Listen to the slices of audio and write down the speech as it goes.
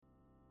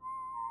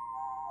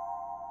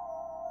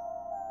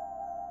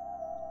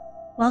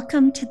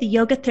Welcome to the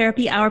Yoga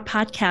Therapy Hour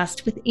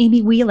podcast with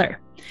Amy Wheeler.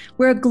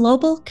 We're a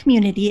global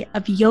community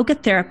of yoga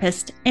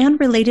therapists and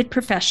related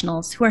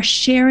professionals who are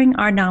sharing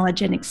our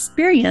knowledge and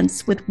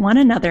experience with one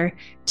another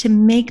to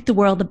make the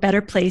world a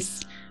better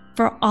place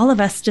for all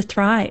of us to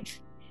thrive.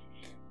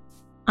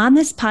 On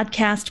this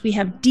podcast, we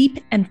have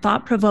deep and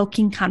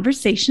thought-provoking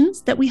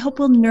conversations that we hope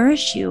will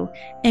nourish you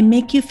and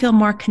make you feel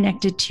more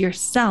connected to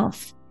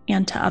yourself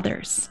and to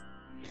others.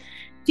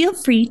 Feel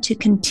free to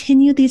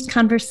continue these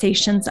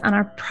conversations on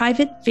our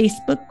private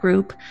Facebook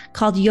group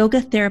called Yoga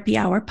Therapy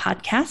Hour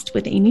Podcast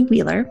with Amy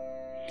Wheeler,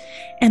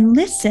 and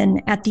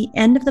listen at the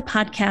end of the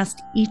podcast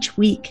each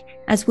week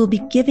as we'll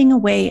be giving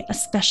away a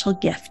special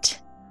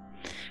gift.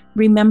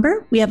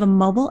 Remember, we have a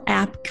mobile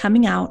app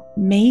coming out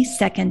May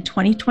 2nd,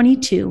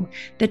 2022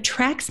 that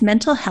tracks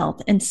mental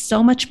health and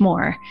so much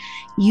more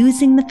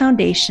using the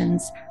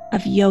foundations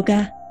of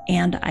yoga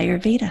and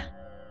Ayurveda.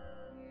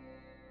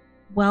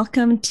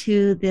 Welcome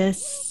to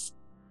this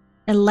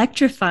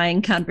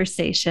electrifying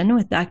conversation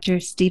with Dr.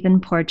 Stephen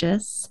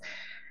Porges.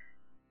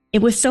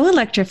 It was so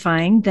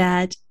electrifying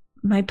that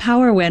my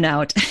power went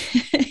out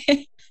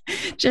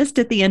just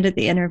at the end of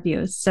the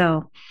interview.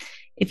 So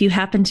if you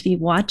happen to be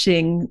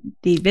watching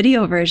the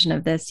video version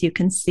of this, you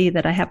can see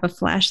that I have a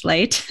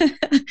flashlight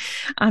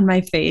on my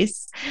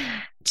face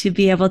to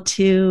be able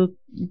to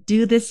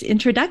do this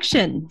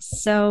introduction.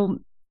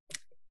 So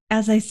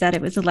as I said,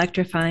 it was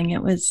electrifying.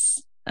 It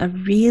was a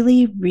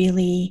really,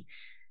 really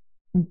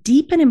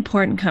deep and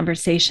important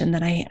conversation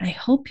that I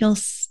hope you'll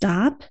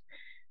stop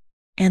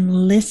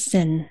and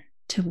listen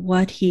to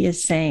what he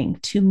is saying.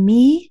 To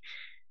me,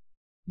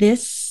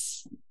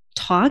 this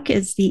talk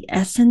is the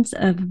essence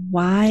of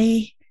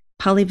why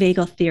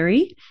polyvagal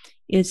theory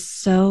is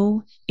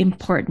so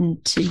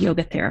important to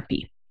yoga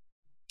therapy.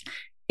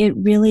 It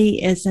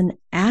really is an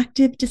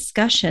active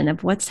discussion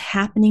of what's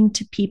happening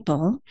to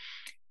people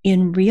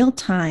in real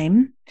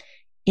time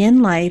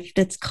in life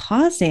that's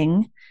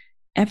causing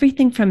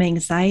everything from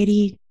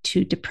anxiety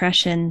to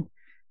depression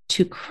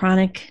to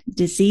chronic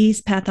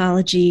disease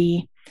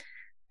pathology,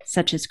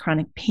 such as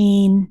chronic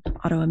pain,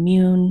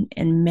 autoimmune,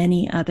 and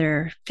many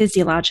other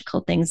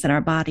physiological things in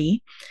our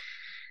body.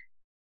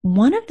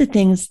 One of the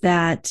things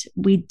that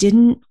we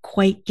didn't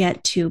quite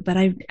get to, but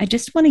I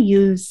just want to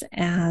use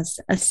as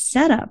a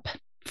setup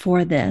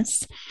for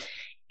this,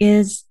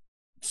 is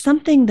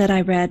something that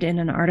I read in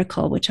an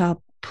article, which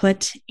I'll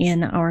put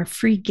in our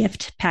free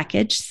gift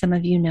package. Some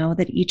of you know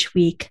that each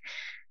week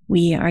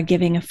we are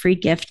giving a free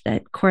gift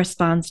that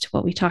corresponds to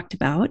what we talked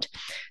about.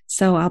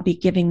 So I'll be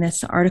giving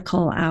this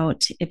article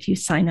out if you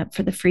sign up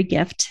for the free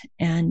gift,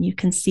 and you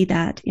can see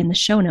that in the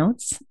show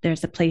notes.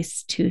 There's a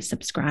place to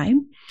subscribe.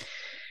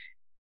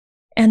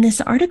 And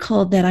this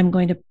article that I'm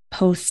going to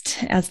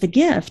post as the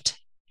gift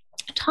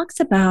talks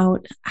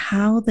about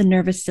how the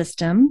nervous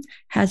system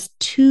has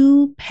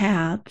two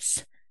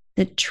paths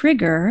that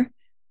trigger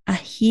a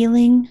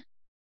healing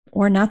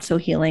or not so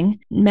healing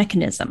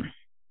mechanism.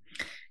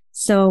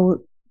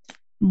 So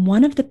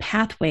one of the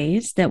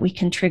pathways that we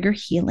can trigger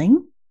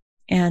healing,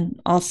 and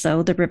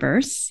also the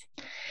reverse,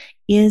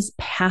 is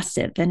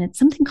passive, and it's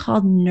something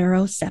called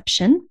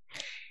neuroception.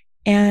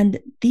 And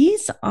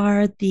these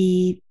are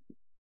the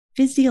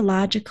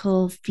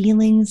physiological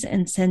feelings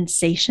and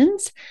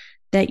sensations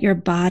that your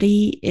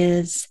body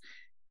is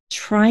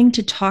trying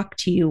to talk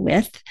to you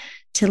with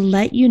to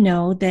let you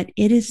know that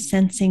it is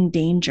sensing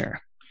danger.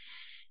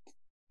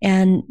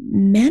 And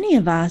many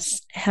of us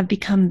have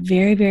become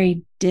very,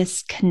 very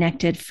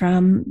disconnected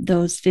from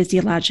those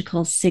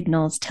physiological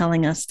signals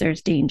telling us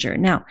there's danger.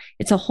 Now,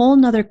 it's a whole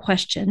nother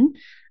question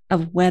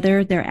of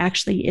whether there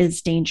actually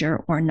is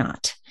danger or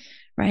not,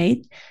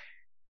 right?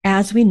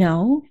 As we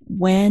know,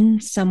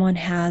 when someone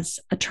has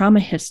a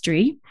trauma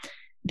history,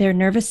 their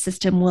nervous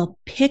system will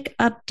pick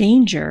up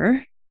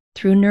danger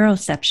through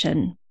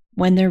neuroception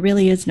when there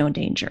really is no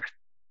danger,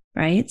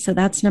 right? So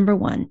that's number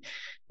one.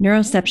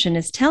 Neuroception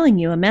is telling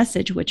you a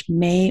message which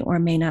may or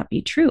may not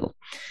be true.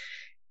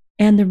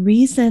 And the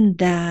reason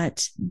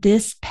that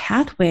this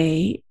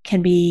pathway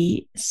can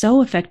be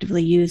so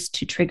effectively used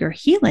to trigger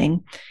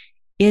healing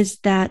is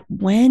that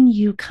when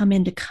you come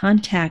into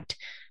contact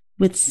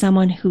with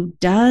someone who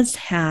does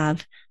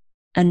have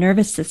a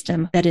nervous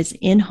system that is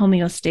in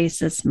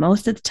homeostasis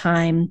most of the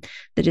time,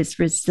 that is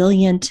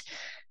resilient,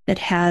 that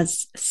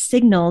has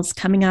signals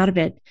coming out of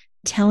it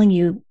telling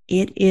you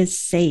it is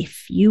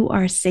safe, you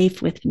are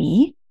safe with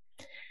me.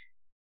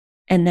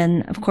 And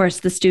then, of course,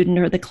 the student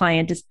or the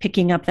client is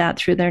picking up that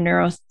through their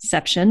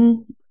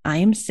neuroception. I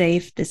am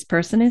safe. This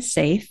person is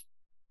safe.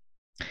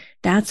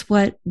 That's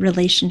what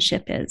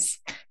relationship is.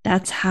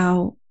 That's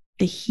how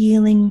the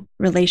healing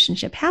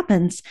relationship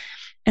happens.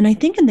 And I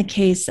think in the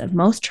case of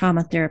most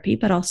trauma therapy,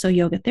 but also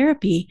yoga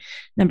therapy,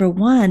 number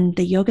one,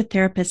 the yoga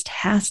therapist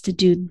has to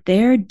do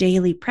their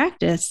daily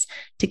practice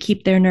to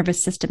keep their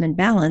nervous system in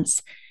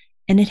balance.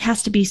 And it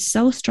has to be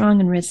so strong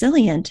and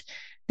resilient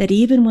that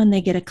even when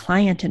they get a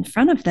client in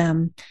front of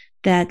them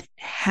that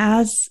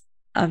has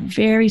a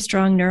very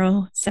strong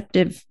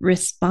neuroceptive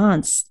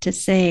response to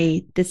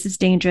say, this is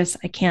dangerous,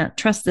 I can't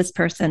trust this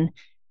person,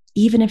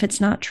 even if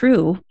it's not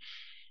true,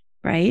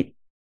 right?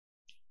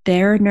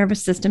 Their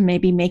nervous system may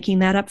be making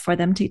that up for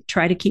them to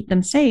try to keep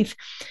them safe.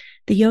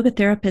 The yoga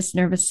therapist's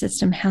nervous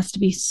system has to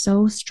be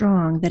so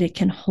strong that it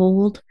can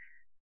hold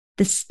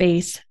the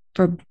space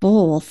for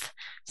both,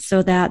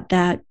 so that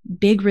that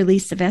big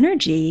release of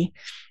energy,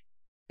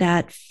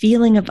 that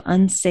feeling of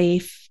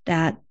unsafe,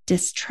 that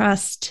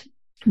distrust,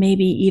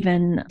 maybe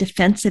even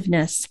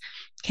defensiveness,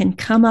 can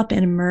come up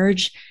and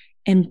emerge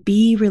and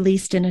be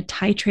released in a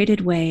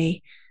titrated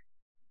way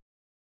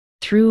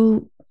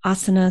through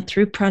asana,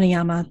 through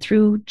pranayama,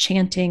 through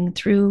chanting,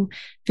 through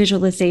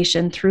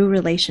visualization, through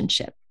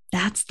relationship.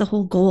 That's the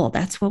whole goal.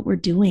 That's what we're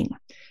doing,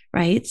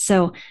 right?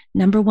 So,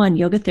 number one,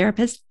 yoga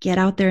therapists, get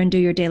out there and do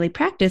your daily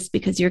practice,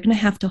 because you're going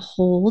to have to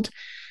hold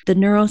the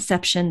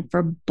neuroception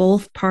for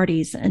both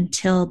parties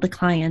until the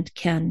client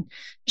can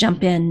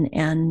jump in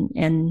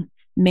and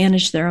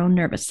manage their own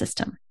nervous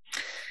system.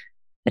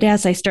 But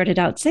as I started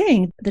out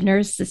saying, the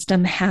nervous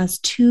system has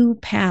two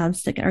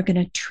paths that are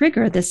going to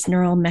trigger this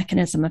neural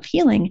mechanism of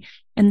healing.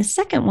 And the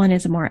second one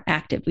is more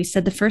active. We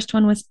said the first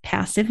one was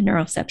passive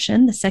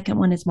neuroception. The second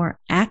one is more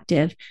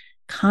active,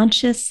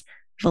 conscious,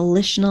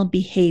 volitional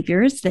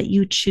behaviors that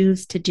you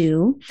choose to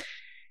do.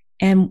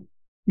 And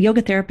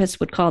yoga therapists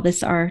would call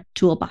this our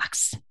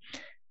toolbox,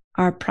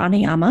 our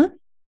pranayama,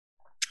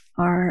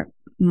 our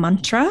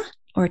mantra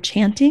or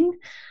chanting,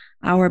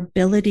 our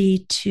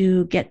ability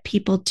to get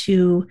people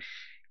to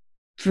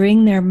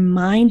bring their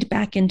mind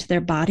back into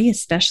their body,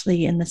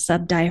 especially in the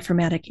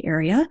subdiaphragmatic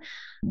area,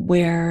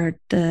 where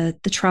the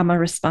trauma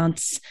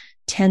response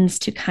tends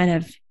to kind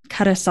of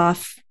cut us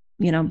off,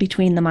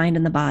 between the mind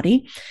and the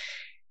body.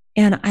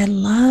 And I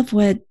love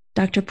what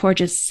Dr.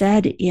 Porges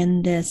said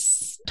in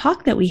this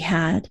talk that we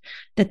had,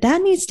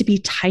 that needs to be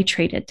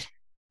titrated,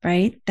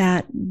 right?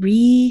 That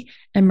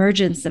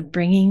re-emergence of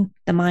bringing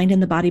the mind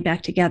and the body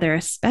back together,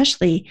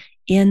 especially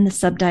in the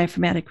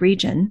subdiaphragmatic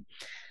region,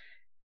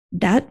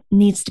 that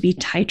needs to be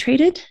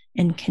titrated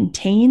and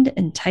contained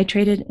and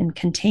titrated and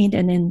contained.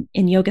 And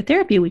in yoga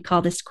therapy, we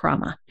call this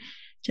krama,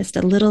 just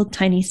a little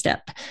tiny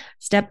step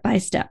by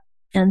step.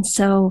 And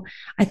so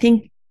I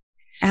think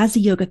as a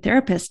yoga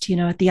therapist,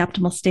 at the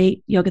Optimal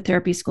State Yoga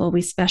Therapy School,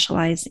 we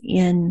specialize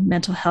in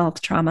mental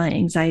health, trauma,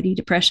 anxiety,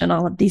 depression,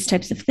 all of these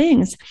types of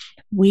things.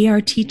 We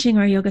are teaching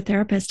our yoga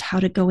therapist how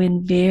to go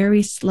in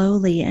very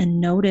slowly and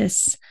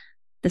notice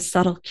the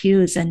subtle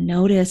cues and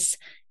notice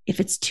if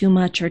it's too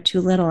much or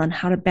too little, and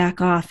how to back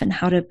off, and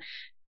how to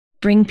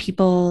bring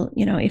people,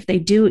 if they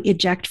do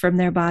eject from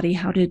their body,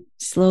 how to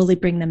slowly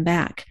bring them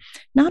back,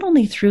 not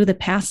only through the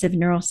passive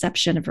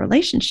neuroception of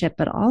relationship,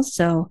 but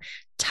also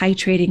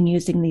titrating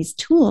using these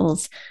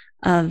tools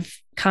of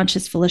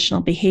conscious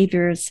volitional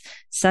behaviors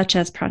such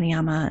as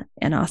pranayama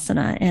and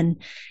asana, and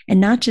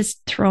not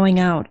just throwing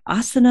out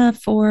asana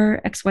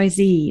for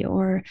XYZ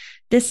or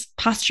this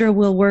posture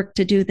will work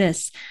to do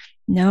this.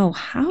 No,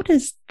 how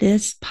does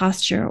this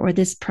posture or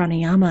this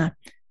pranayama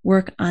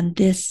work on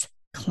this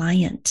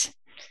client?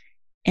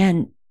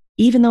 And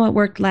even though it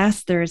worked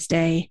last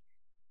Thursday,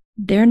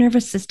 their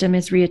nervous system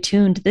is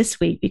reattuned this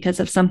week because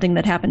of something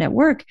that happened at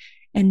work.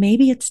 And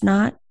maybe it's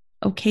not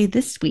okay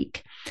this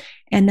week.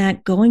 And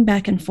that going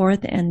back and forth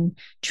and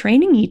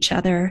training each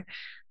other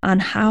on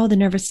how the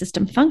nervous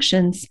system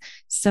functions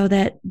so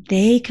that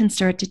they can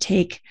start to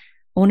take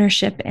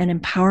ownership and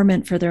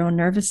empowerment for their own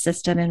nervous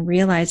system and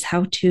realize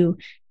how to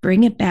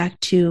bring it back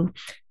to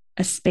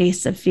a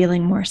space of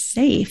feeling more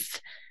safe,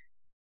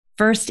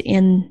 first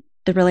in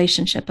the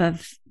relationship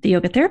of the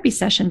yoga therapy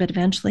session, but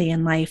eventually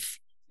in life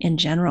in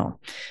general.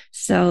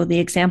 So the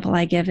example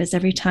I give is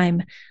every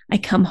time I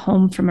come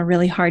home from a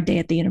really hard day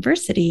at the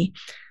university,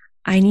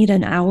 I need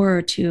an hour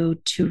or two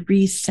to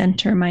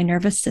recenter my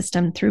nervous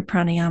system through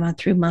pranayama,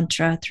 through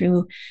mantra,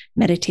 through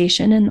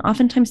meditation, and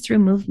oftentimes through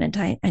movement.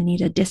 I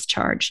need a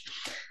discharge.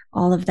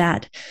 All of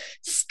that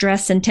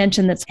stress and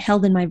tension that's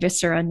held in my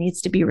viscera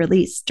needs to be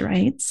released,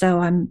 right?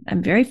 So I'm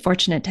very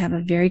fortunate to have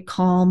a very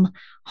calm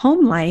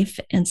home life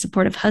and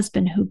supportive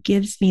husband who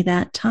gives me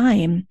that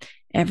time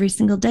every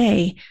single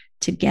day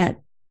to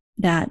get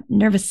that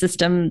nervous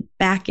system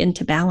back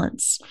into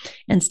balance.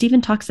 And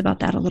Stephen talks about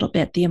that a little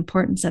bit, the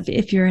importance of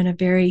if you're in a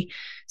very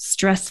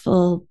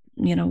stressful,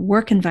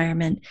 work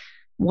environment,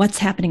 what's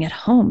happening at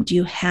home? Do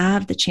you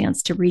have the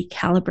chance to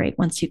recalibrate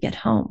once you get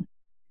home?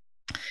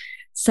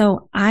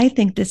 So I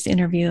think this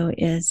interview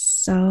is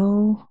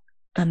so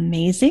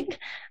amazing.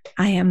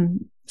 I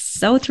am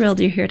so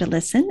thrilled you're here to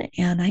listen,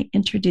 and I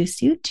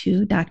introduce you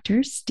to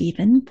Dr.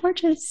 Stephen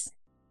Porges.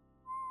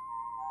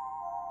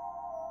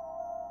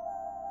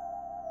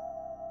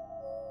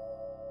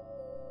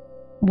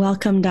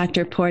 Welcome,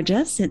 Dr.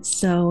 Porges. It's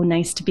so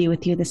nice to be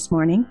with you this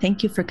morning.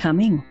 Thank you for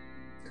coming.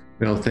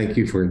 Well, thank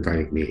you for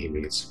inviting me,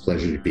 Amy. It's a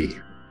pleasure to be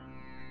here.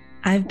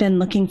 I've been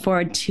looking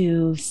forward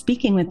to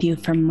speaking with you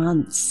for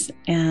months.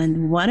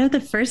 And one of the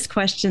first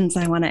questions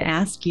I want to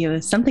ask you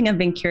is something I've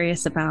been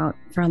curious about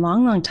for a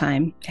long, long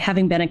time,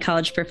 having been a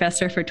college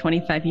professor for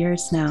 25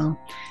 years now.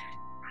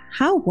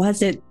 How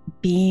was it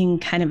being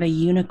kind of a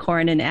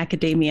unicorn in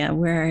academia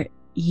where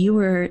you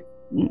were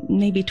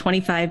maybe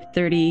 25,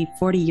 30,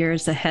 40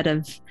 years ahead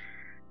of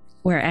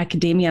where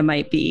academia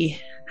might be.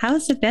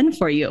 How's it been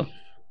for you?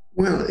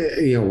 Well,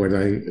 what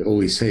I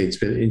always say, it's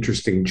been an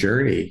interesting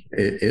journey.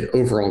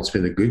 Overall, it's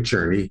been a good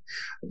journey,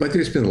 but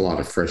there's been a lot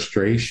of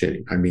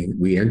frustration. I mean,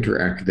 we enter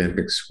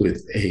academics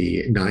with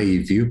a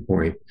naive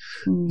viewpoint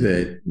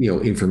that,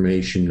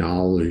 information,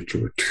 knowledge,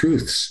 or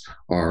truths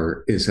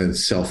are, in a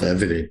sense,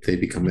 self-evident. They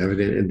become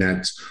evident, and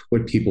that's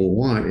what people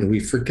want. And we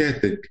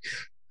forget that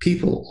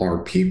people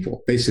are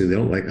people. Basically, they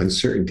don't like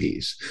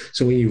uncertainties.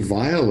 So when you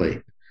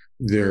violate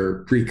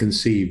their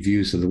preconceived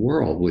views of the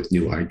world with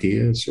new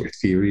ideas or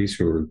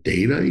theories or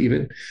data,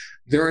 even,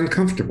 they're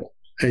uncomfortable.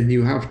 And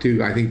you have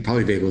to, I think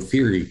polyvagal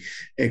theory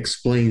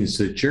explains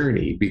the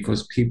journey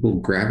because people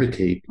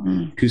gravitate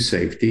to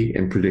safety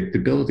and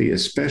predictability,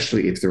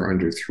 especially if they're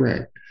under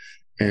threat.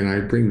 And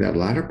I bring that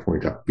latter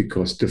point up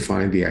because to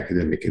find the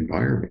academic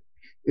environment,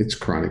 it's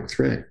chronic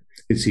threat.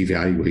 It's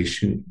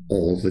evaluation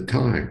all the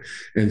time.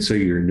 And so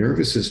your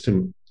nervous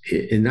system,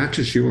 and not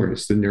just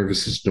yours, the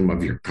nervous system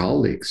of your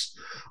colleagues,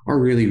 are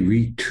really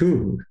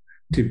retuned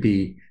to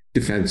be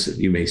defensive.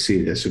 You may see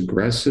it as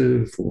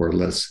aggressive or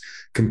less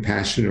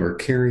compassionate or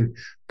caring,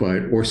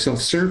 or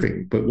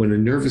self-serving. But when a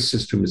nervous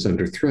system is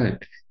under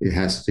threat, it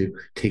has to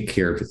take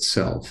care of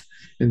itself.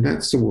 And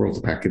that's the world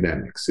of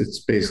academics. It's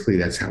basically,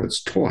 that's how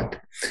it's taught.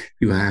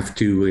 You have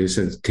to, in a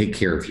sense, take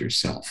care of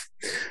yourself.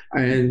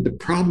 And the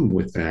problem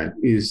with that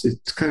is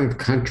it's kind of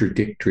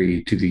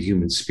contradictory to the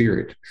human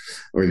spirit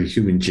or the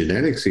human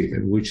genetics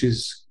even, which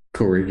is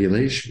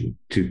co-regulation,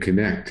 to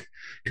connect,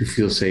 to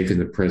feel safe in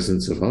the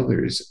presence of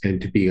others,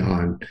 and to be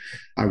on,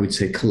 I would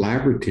say,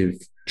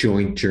 collaborative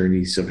joint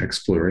journeys of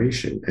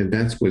exploration. And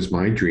that was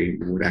my dream,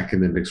 what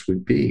academics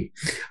would be.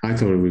 I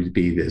thought it would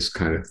be this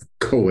kind of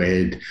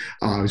co-ed,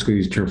 I was going to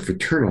use the term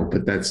fraternal,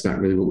 but that's not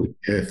really what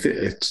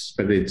it's,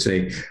 but it's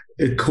a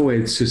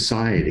co-ed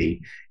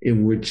society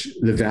in which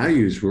the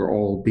values were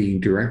all being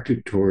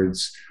directed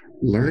towards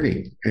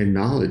learning and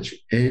knowledge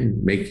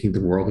and making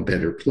the world a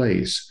better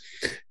place.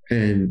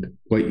 And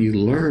what you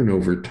learn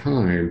over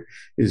time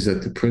is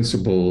that the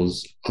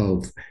principles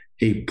of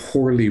a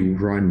poorly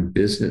run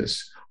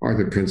business are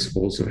the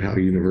principles of how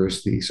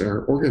universities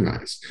are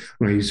organized.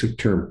 When I use the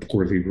term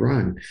poorly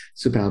run,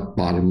 it's about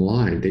bottom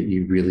line, that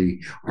you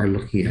really are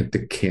looking at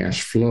the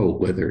cash flow,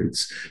 whether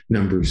it's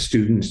number of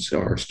students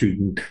or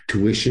student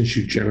tuitions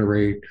you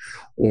generate,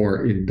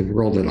 or in the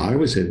world that I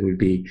was in would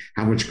be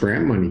how much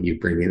grant money you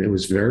bring in. It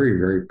was very,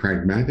 very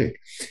pragmatic.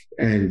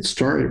 And it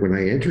started when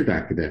I entered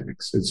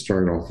academics. It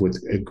started off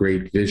with a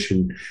great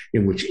vision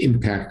in which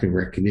impact and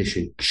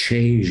recognition,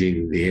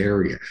 changing the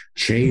area,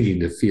 changing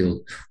the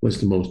field was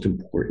the most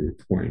important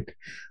point.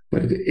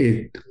 But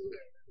it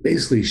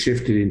basically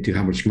shifted into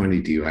how much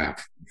money do you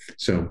have?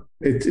 So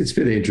it's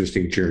been an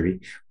interesting journey.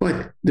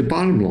 But the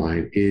bottom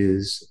line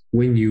is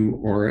when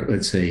you are,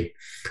 let's say,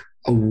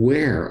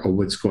 aware of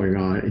what's going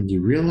on and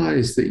you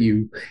realize that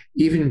you,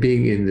 even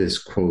being in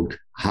this, quote,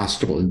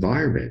 hostile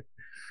environment,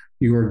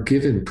 you are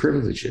given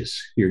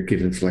privileges, you're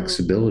given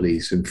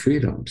flexibilities and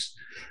freedoms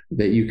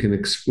that you can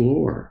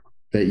explore,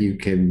 that you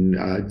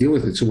can deal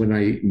with it. So when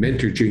I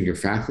mentor junior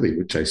faculty,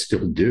 which I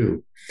still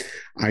do,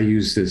 I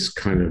use this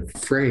kind of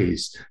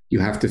phrase, you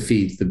have to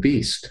feed the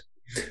beast.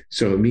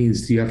 So it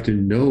means you have to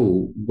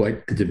know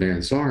what the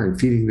demands are, and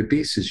feeding the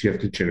beast is you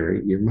have to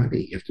generate your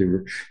money.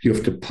 You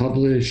have to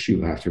publish,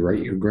 you have to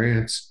write your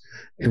grants.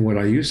 And what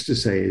I used to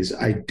say is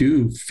I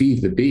do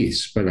feed the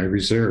beast, but I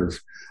reserve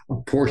a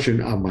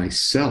portion of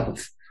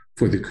myself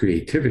for the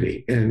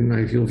creativity. And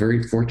I feel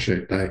very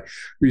fortunate. I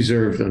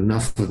reserved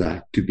enough of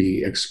that to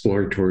be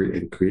exploratory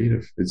and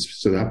creative.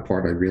 So that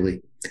part I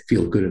really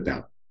feel good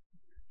about.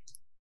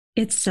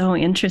 It's so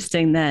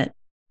interesting that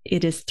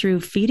it is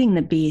through feeding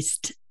the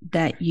beast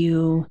that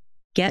you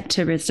get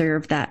to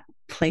reserve that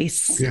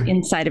place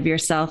inside of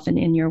yourself and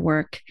in your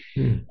work.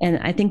 And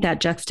I think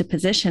that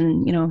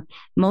juxtaposition,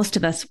 most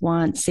of us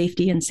want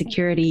safety and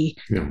security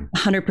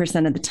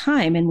 100% of the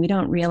time, and we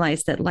don't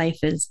realize that life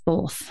is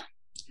both.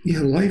 Yeah,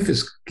 life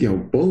is,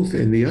 both.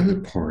 And the other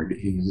part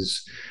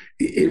is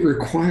it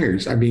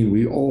requires,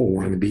 we all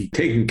want to be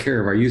taken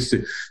care of. I used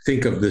to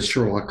think of the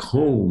Sherlock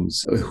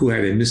Holmes who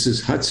had a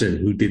Mrs. Hudson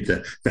who did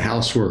the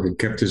housework and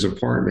kept his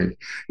apartment,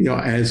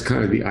 as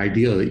kind of the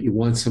ideal that you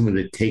want someone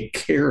to take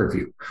care of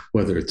you,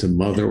 whether it's a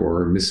mother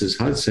or a Mrs.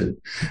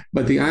 Hudson.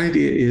 But the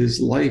idea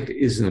is life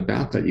isn't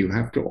about that. You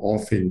have to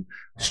often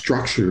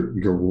structure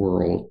your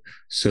world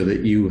so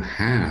that you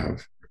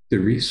have the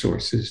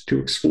resources to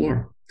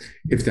explore,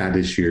 if that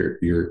is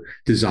your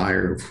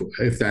desire,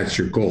 if that's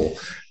your goal.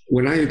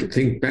 When I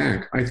think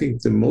back, I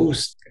think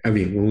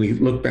when we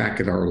look back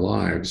at our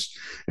lives,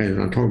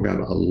 and I'm talking about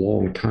a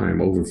long time,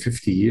 over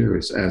 50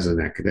 years as an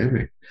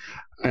academic.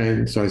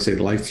 And so I say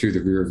life through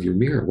the rear of your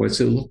mirror. What's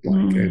it look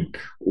like? And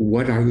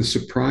what are the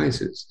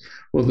surprises?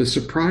 Well, the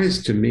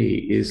surprise to me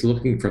is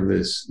looking from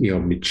this,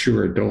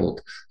 mature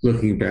adult,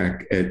 looking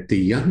back at the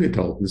young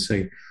adult and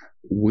saying,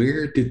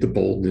 where did the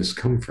boldness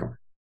come from?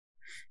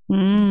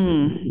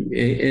 Mm.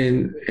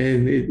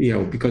 And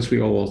it, because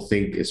we all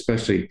think,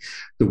 especially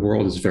the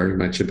world is very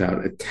much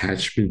about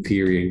attachment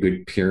theory and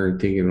good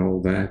parenting and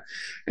all that.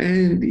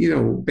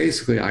 And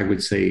basically I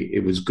would say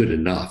it was good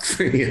enough.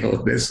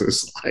 This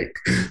is like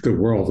the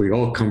world. We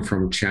all come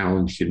from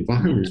challenged Yeah.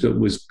 environments, but it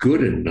was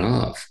good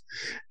enough.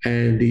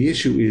 And the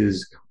issue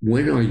is,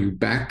 when are you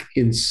back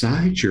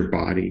inside your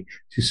body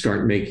to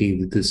start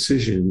making the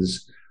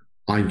decisions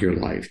on your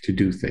life to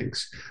do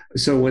things?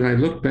 So when I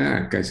look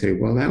back, I say,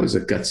 well, that was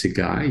a gutsy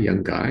guy,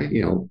 young guy,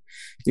 you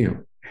know,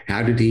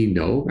 how did he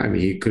know? I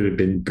mean, he could have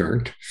been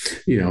burnt,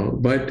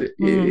 but it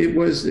Mm.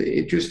 was an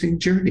interesting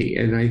journey.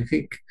 And I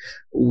think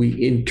we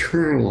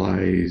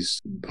internalize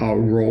our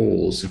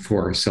roles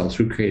for ourselves.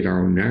 We create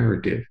our own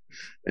narrative.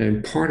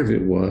 And part of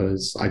it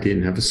was I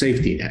didn't have a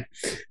safety net.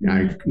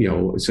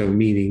 Mm. So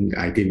meaning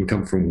I didn't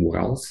come from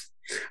wealth.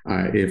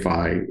 If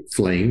I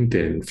flamed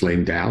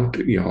out,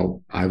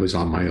 I was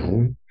on my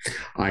own.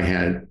 I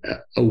had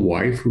a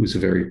wife who's a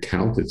very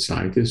talented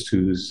scientist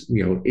who's,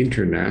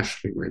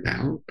 internationally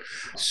renowned,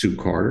 Sue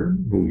Carter,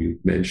 who you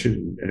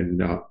mentioned,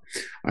 and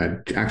I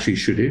actually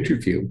should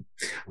interview,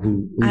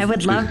 who, I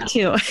would who love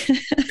to.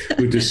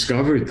 who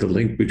discovered the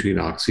link between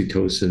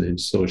oxytocin and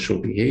social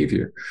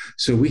behavior.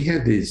 So we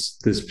had this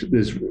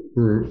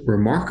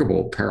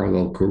remarkable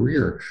parallel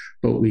career,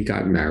 but we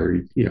got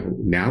married.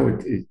 Now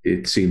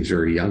it seems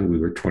very young. We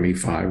were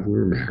 25. We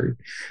were married,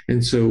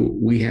 and so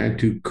we had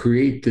to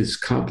create this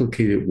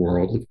complicated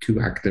world of two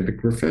academic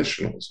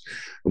professionals.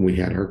 And we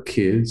had our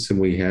kids, and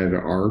we had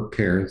our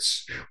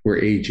parents were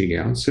aging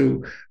out.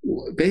 So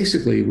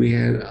basically, we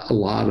had a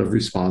lot of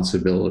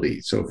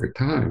responsibilities over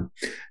time,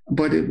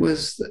 but it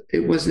was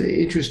an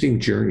interesting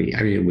journey.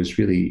 I mean, it was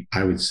really,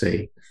 I would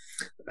say,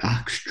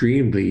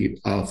 extremely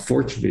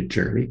fortunate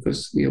journey,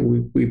 because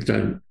we've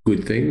done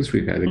good things,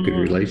 we've had a good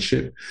Mm.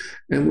 relationship,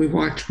 and we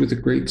watched with a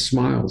great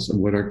smiles on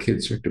what our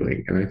kids are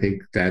doing. And I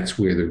think that's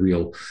where the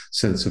real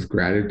sense of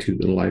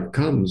gratitude in life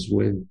comes,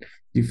 when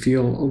you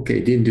feel, okay,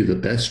 didn't do the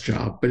best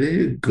job, but it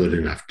did a good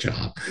enough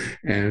job.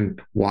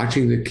 And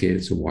watching the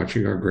kids and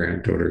watching our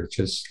granddaughter,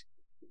 just,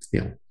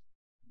 you know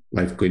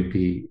life could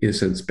be, in a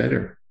sense,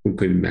 better. We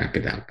could map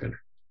it out better.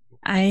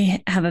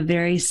 I have a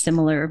very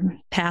similar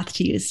path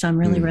to you. So I'm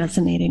really Mm.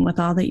 resonating with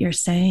all that you're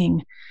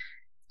saying.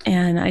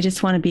 And I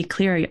just want to be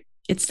clear.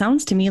 It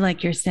sounds to me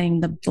like you're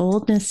saying the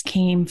boldness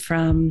came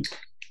from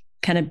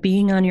kind of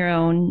being on your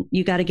own.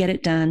 You got to get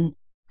it done,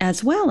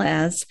 as well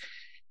as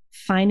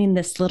finding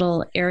this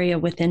little area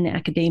within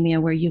academia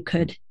where you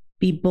could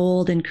be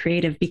bold and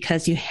creative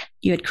because you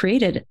had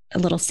created a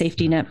little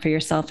safety net for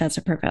yourself as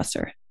a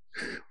professor.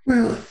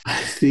 Well,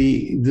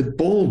 the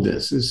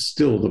boldness is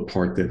still the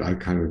part that I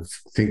kind of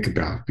think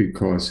about,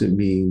 because it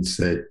means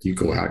that you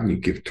go out and you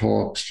give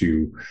talks,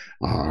 you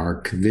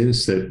are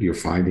convinced that your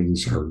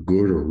findings are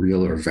good or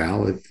real or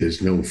valid.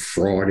 There's no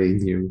fraud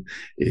in you.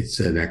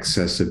 It's an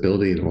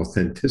accessibility and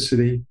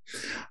authenticity.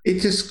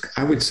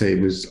 I would say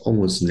it was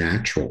almost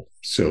natural.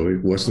 So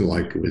it wasn't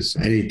like it was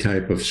any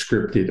type of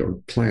scripted or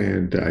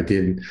planned.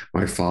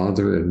 My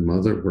father and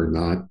mother were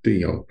not,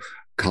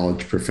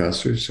 college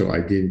professors. So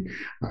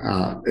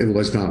it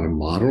was not a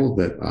model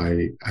that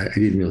I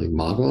didn't really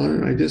model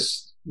on it. I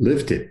just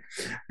lived it.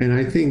 And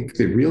I think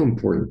the real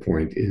important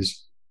point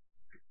is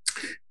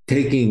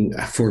taking,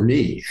 for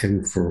me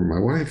and for my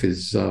wife,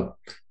 is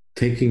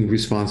taking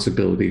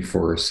responsibility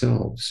for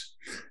ourselves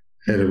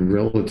at a Mm.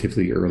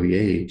 relatively early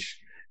age,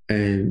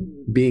 and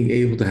being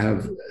able to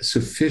have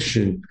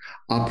sufficient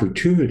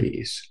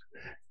opportunities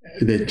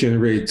that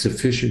generate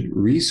sufficient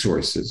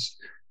resources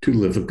to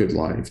live a good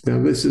life.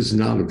 Now, this is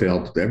not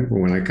available to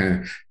everyone. I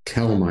kind of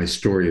tell my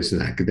story as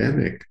an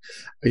academic,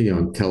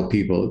 and tell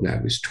people that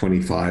I was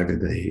 25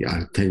 and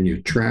on a tenure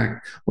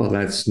track. Well,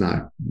 that's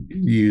not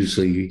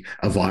usually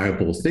a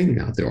viable thing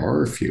now. There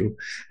are a few.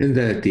 And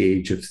that at the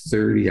age of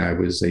 30, I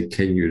was a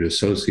tenured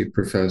associate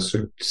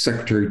professor,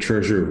 secretary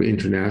treasurer of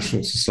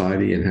International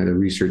Society, and had a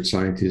research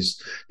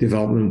scientist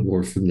development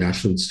board for the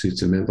National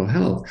Institutes of Mental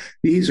Health.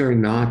 These are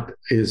not,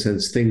 in a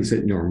sense, things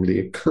that normally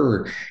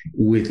occur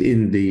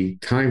within the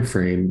time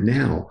frame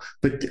now.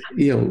 But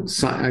I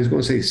was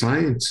going to say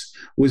science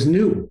was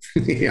new.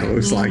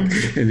 It's like,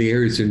 Mm. and the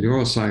areas of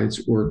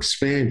neuroscience were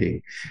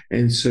expanding,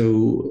 and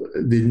so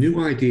the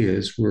new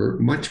ideas were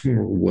much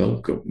more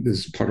welcome.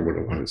 This is part of what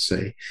I want to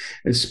say,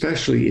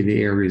 especially in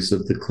the areas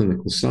of the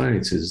clinical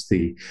sciences.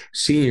 The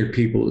senior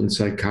people in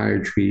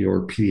psychiatry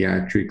or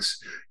pediatrics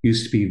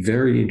used to be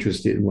very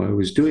interested in what I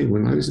was doing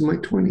when I was in my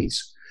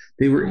 20s.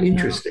 They were I know.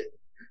 interested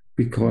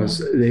because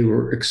Yeah. they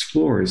were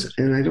explorers.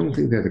 And I don't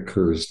think that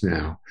occurs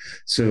now.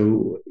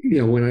 So,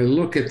 when I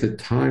look at the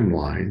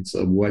timelines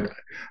of what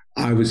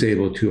I was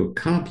able to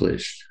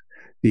accomplish,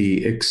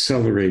 the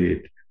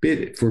accelerated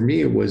bit, for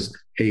me, it was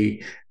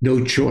a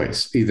no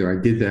choice. Either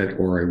I did that,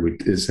 or I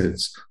would, in a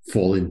sense,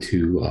 fall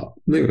into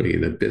literally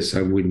an abyss.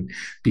 I wouldn't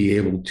be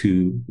able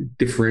to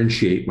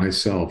differentiate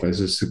myself as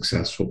a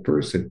successful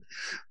person.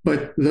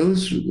 But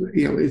those,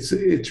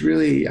 it's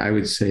really, I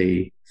would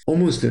say,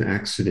 almost an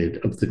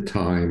accident of the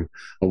time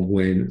of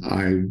when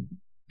I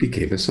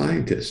became a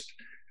scientist.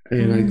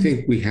 And I Mm,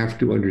 think we have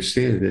to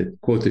understand that,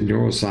 quote, the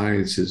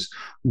neurosciences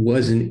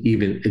wasn't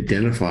even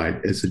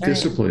identified as a right.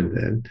 discipline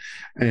then.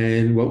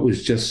 And what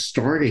was just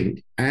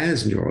starting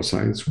as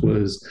neuroscience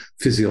was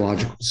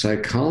physiological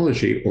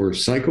psychology or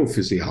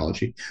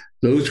psychophysiology.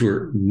 Those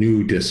were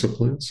new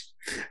disciplines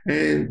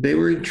and they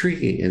were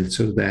intriguing. And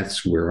so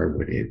that's where I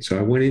went in. So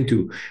I went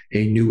into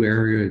a new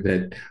area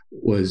that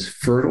was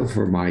fertile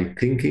for my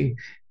thinking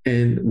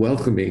and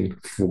welcoming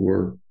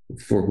for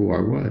who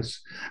I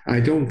was. I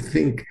don't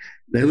think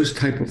those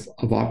type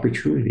of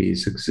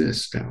opportunities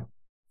exist now.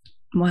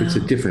 It's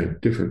a Wow.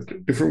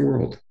 different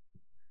world.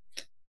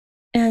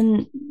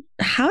 And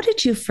how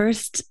did you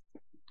first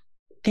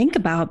think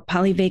about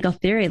polyvagal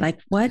theory? Like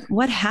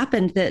what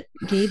happened that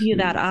gave you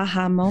that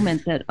aha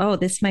moment that, oh,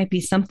 this might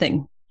be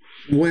something?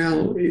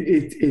 Well,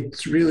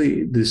 it's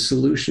really the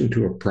solution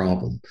to a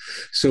problem.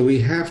 So we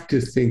have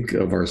to think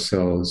of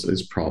ourselves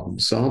as problem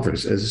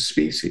solvers as a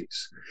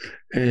species.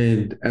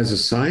 And as a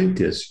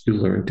scientist, you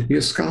learn to be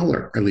a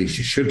scholar. At least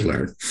you should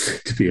learn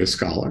to be a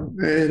scholar.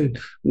 And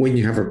when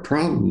you have a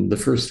problem, the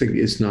first thing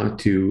is not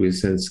to, in a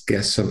sense,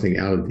 guess something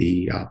out of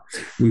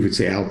we would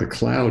say out of the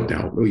cloud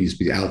now. We used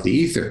to be out of the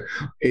ether.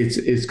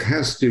 It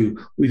has to,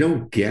 we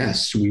don't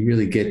guess. We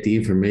really get the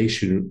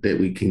information that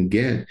we can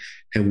get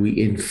and we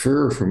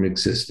infer from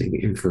existing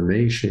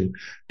information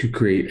to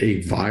create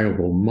a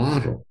viable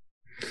model.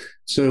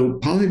 So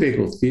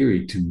polyvagal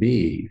theory to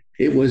me,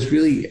 it was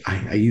really,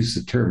 I use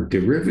the term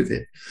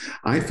derivative.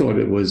 I thought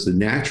it was the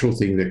natural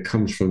thing that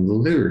comes from the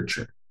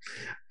literature.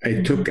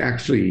 It Mhm. took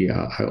actually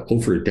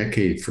over a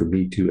decade for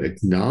me to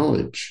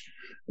acknowledge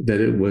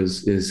that it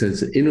was, in a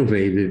sense,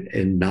 innovative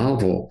and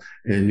novel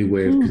and a new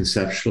way of Mm.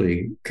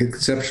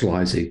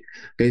 conceptualizing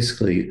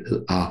basically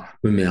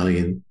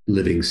mammalian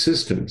living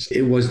systems.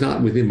 It was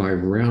not within my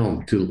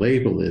realm to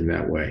label it in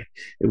that way.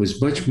 It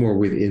was much more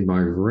within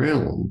my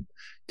realm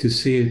to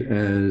see it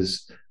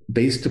as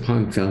based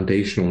upon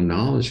foundational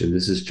knowledge, and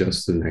this is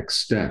just the next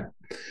step.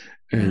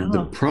 And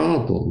the Wow.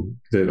 problem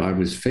that I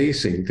was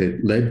facing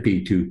that led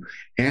me to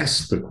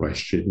ask the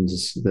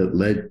questions that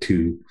led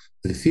to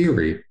the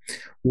theory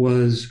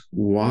was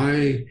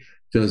why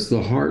does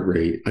the heart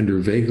rate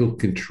under vagal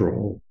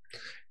control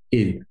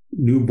in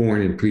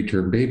newborn and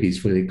preterm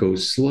babies, when it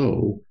goes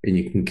slow and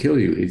you can kill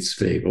you, it's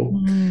vagal.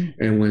 Mm.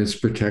 And when it's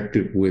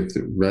protected with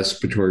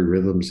respiratory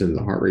rhythms in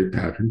the heart rate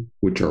pattern,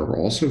 which are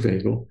also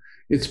vagal,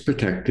 it's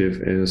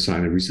protective and a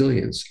sign of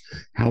resilience.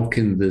 How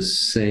can the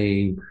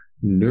same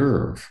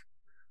nerve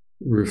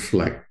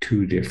reflect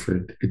two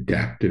different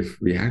adaptive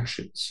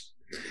reactions?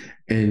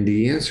 And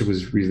the answer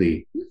was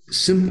really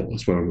simple,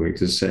 is what I'm going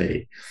to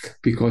say,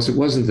 because it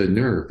wasn't the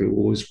nerve, it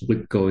was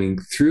what going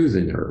through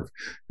the nerve.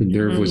 The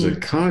nerve was a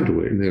Mm.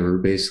 conduit, and there were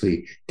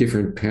basically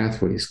different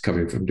pathways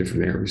coming from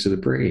different areas of the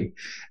brain.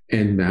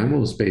 And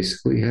mammals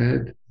basically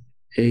had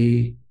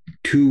a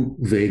two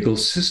vagal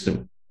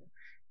system.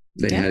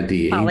 They Yeah. had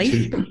the Polly.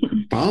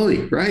 ancient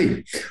poly,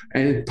 right?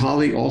 And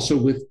poly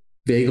also with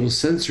vagal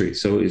sensory.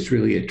 So it's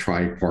really a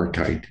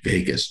tripartite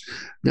vagus,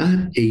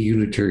 not a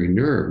unitary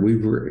nerve. We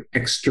were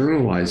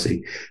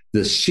externalizing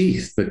the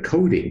sheath, the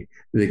coating,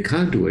 the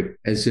conduit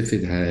as if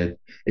it had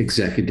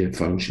executive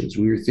functions.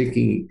 We were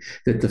thinking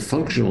that the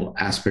functional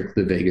aspect of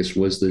the vagus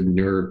was the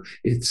nerve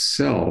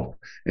itself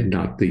and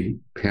not the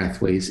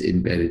pathways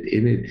embedded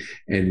in it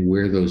and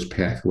where those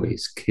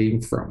pathways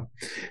came from.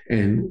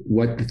 And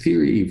what the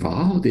theory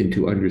evolved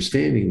into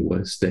understanding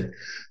was that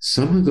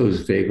some of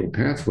those vagal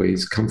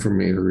pathways come from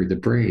an area of the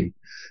brain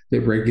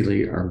that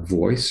regulate our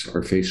voice,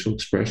 our facial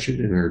expression,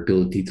 and our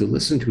ability to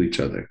listen to each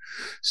other.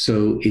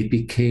 So it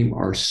became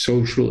our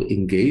social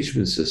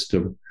engagement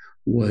system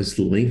was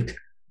linked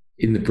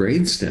in the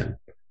brainstem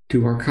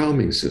to our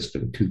calming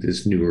system, to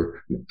this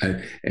newer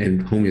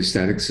and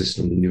homeostatic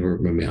system, the newer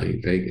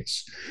mammalian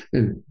vagus.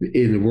 And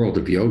in the world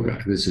of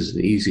yoga, this is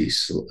an easy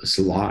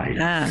slide.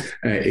 Yeah.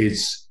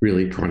 It's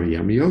really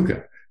pranayama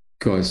yoga,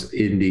 because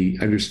in the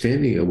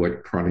understanding of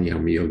what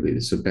pranayama yoga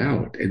is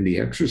about and the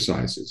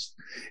exercises,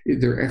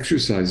 they're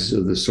exercises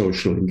of the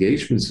social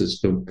engagement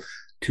system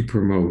to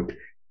promote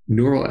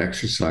neural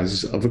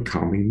exercises of a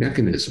calming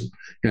mechanism.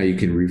 Now you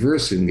can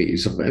reverse it and get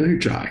yourself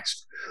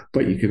energized,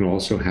 but you can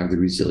also have the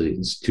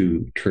resilience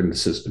to turn the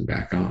system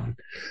back on.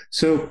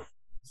 So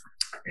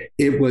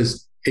it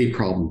was a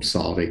problem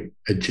solving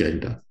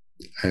agenda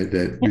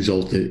that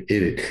resulted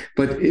in it.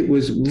 But it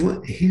was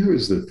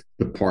here's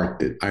the part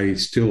that I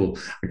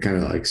kind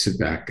of like sit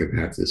back and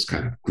have this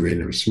kind of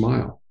grin or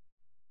smile.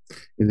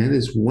 And that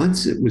is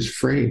once it was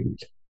framed,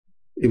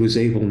 it was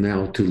able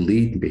now to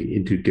lead me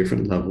into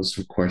different levels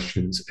of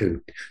questions and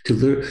to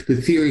learn.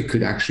 The theory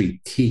could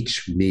actually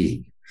teach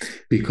me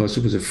because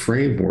it was a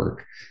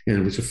framework, and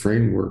it was a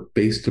framework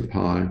based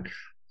upon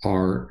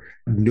our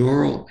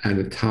neural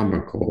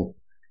anatomical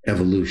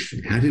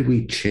evolution. How did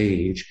we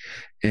change,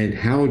 and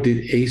how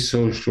did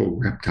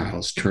asocial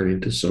reptiles turn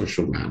into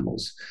social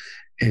mammals?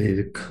 And it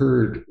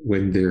occurred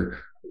when their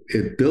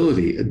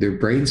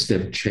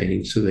brainstem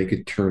changed so they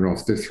could turn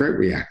off their threat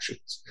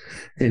reactions.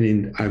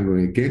 And I'm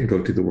going to again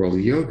go to the world of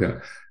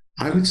yoga.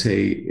 I would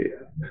say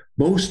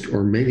most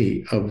or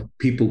many of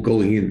people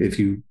going in, if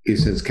you, in a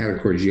sense,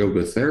 categorize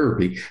yoga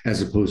therapy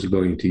as opposed to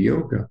going to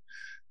yoga,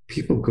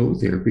 people go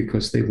there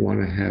because they want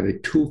to have a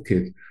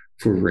toolkit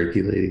for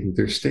regulating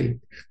their state.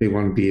 They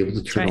want to be able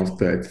to That's turn right. off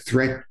the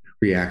threat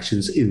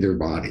reactions in their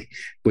body,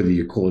 whether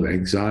you call it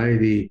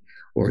anxiety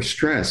or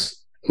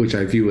stress, which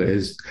I view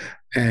as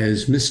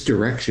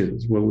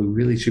misdirections, when we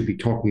really should be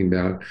talking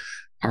about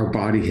our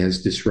body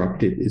has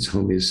disrupted its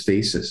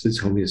homeostasis,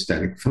 its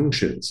homeostatic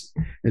functions,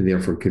 and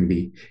therefore can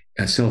be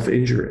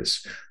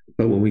self-injurious.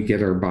 But when we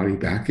get our body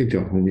back into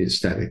a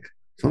homeostatic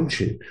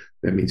function,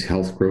 that means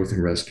health, growth,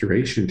 and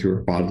restoration through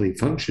our bodily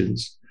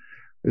functions,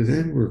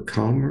 then we're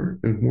calmer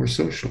and more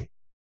social.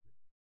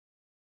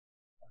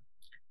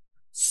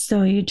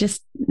 So you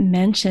just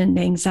mentioned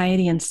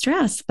anxiety and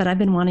stress, but I've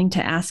been wanting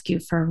to ask you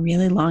for a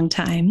really long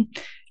time.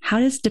 How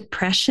does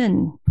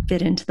depression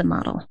fit into the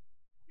model?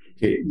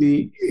 Okay,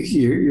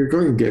 you're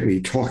going to get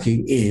me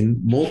talking in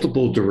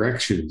multiple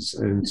directions.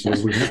 And so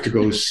we have to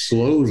go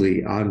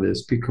slowly on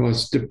this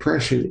because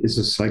depression is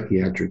a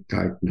psychiatric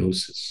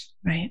diagnosis.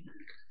 Right.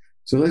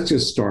 So let's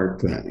just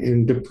start that.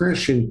 And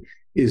depression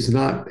is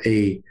not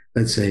a,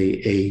 let's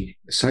say, a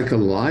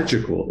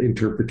psychological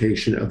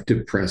interpretation of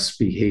depressed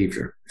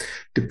behavior.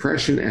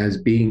 Depression, as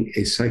being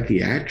a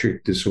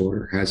psychiatric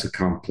disorder, has a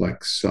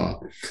complex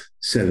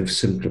set of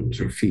symptoms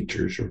or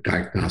features or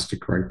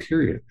diagnostic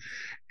criteria.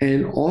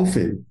 And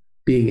often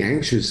being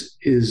anxious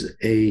is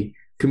a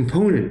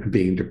component of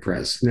being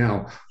depressed.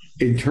 Now,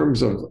 in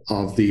terms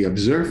of the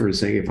observer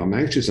saying, if I'm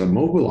anxious, I'm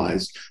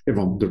mobilized. If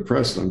I'm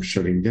depressed, I'm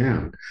shutting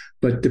down.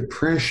 But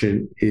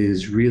depression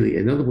is really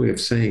another way of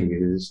saying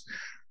is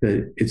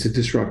that it's a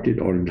disrupted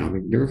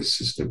autonomic nervous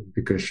system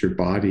because your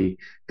body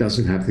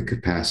doesn't have the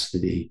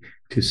capacity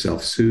to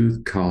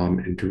self-soothe, calm,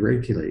 and to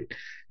regulate.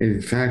 And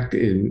in fact,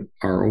 in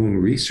our own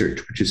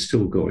research, which is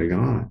still going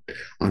on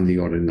the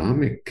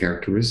autonomic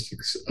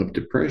characteristics of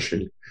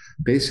depression,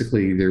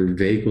 basically their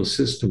vagal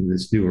system,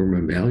 this newer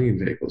mammalian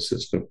vagal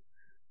system,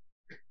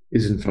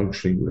 isn't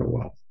functioning real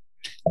well.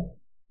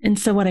 And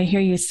so what I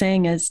hear you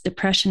saying is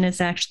depression is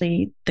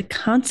actually the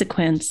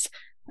consequence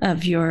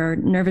of your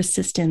nervous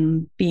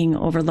system being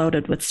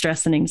overloaded with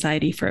stress and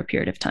anxiety for a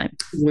period of time.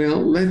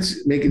 Well,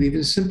 let's make it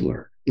even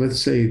simpler.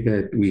 Let's say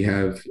that we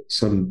have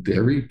some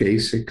very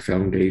basic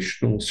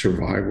foundational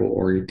survival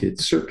oriented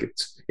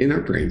circuits in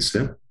our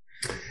brainstem,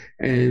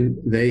 and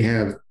they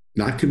have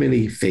not too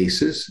many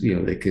faces.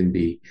 They can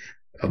be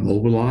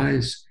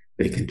immobilized,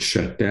 they can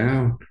shut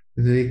down,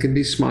 they can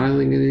be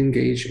smiling and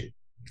engaging,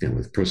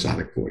 with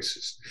prosodic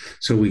voices.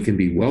 So we can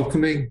be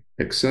welcoming,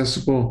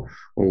 accessible,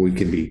 or we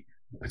can be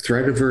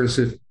threat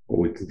aversive, or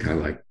we can kind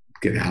of like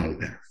get out of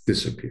there,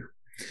 disappear.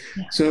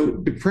 Yeah. So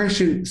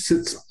depression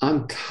sits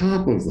on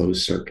top of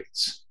those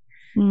circuits.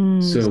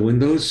 So when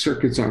those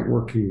circuits aren't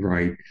working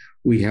right,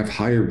 we have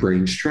higher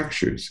brain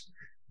structures.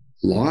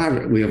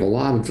 We have a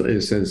lot of, in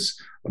a sense,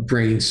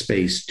 brain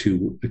space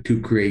to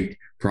create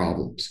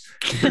problems.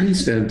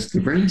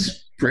 The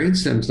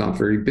brainstem's not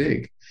very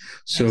big.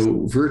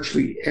 So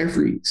virtually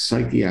every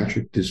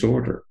psychiatric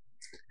disorder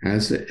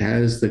has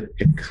a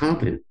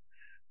common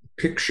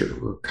picture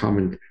or a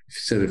common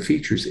set of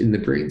features in the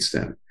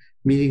brainstem,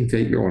 meaning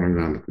that your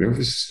autonomic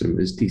nervous system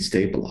is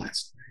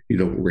destabilized. You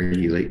don't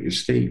regulate your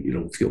state. You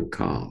don't feel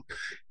calm.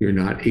 You're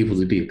not able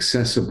to be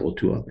accessible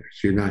to others.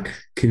 You're not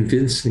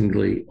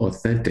convincingly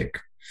authentic.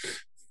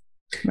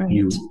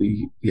 Right.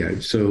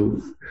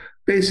 So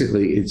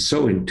basically, it's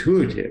so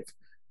intuitive,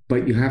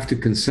 but you have to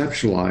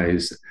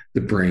conceptualize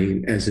the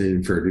brain as an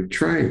inverted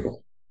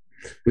triangle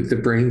with the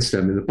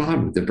brainstem in the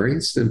bottom. The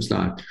brainstem's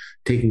not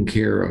taking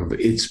care of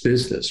its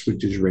business,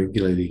 which is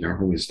regulating our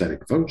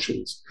homeostatic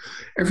functions.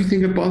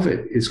 Everything above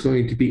it is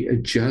going to be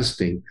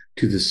adjusting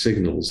to the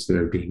signals that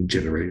are being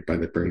generated by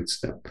the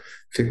brainstem.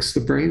 Fix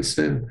the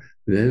brainstem,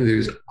 then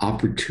there's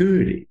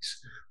opportunities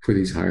for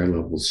these higher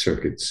level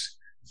circuits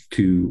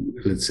to,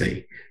 let's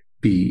say,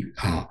 be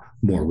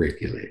more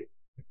regulated.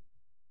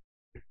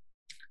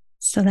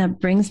 So that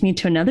brings me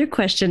to another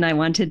question I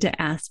wanted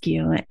to ask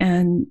you.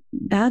 And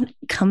that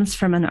comes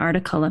from an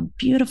article, a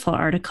beautiful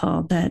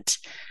article that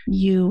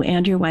you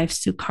and your wife,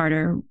 Sue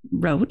Carter,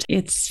 wrote.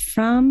 It's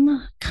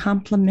from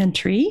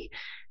Complementary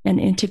and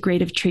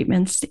Integrative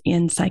Treatments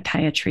in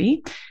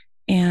Psychiatry.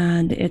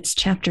 And it's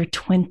chapter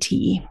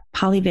 20,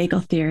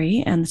 Polyvagal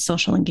Theory and the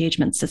Social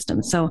Engagement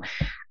System. So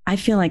I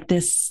feel like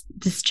this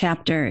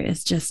chapter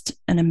is just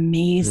an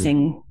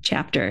amazing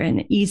chapter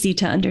and easy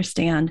to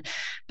understand.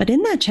 But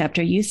in that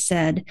chapter, you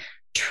said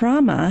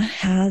trauma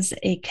has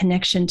a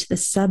connection to the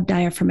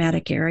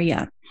subdiaphragmatic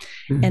area,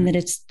 and that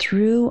it's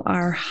through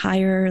our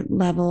higher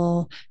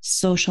level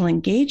social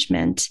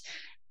engagement,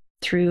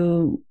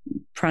 through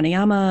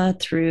pranayama,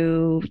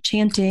 through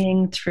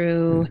chanting,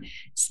 through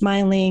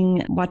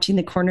smiling, watching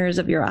the corners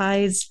of your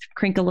eyes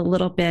crinkle a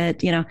little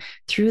bit,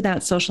 through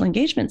that social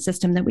engagement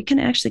system, that we can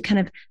actually kind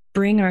of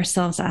bring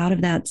ourselves out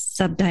of that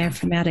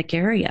subdiaphragmatic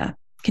area.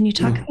 Can you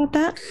talk about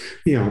that?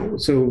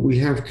 So we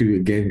have to,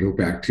 again, go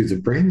back to the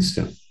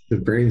brainstem. The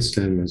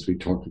brainstem, as we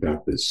talked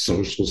about, this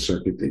social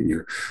circuit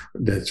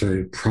that's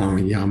very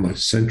pranayama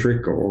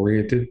centric or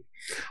oriented,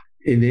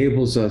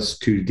 enables us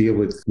to deal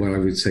with what I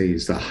would say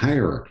is the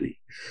hierarchy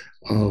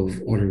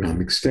of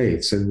autonomic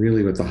states. And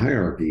really, what the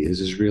hierarchy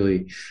is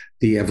really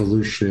the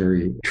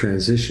evolutionary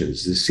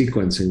transitions, the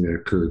sequencing that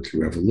occurred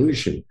through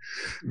evolution,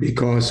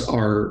 because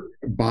our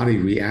body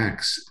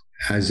reacts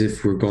as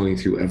if we're going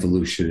through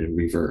evolution in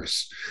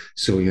reverse.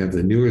 So we have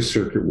the newer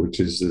circuit, which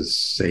is the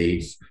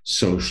safe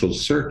social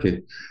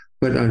circuit,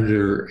 but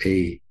under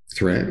a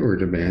threat or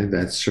demand,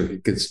 that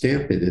circuit gets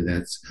dampened, and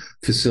that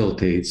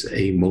facilitates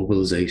a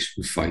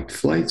mobilization fight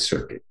flight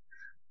circuit.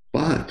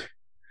 But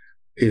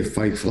if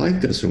fight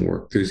flight doesn't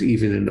work, there's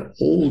even an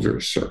older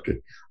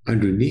circuit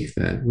underneath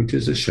that, which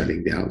is a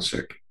shutting down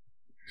circuit.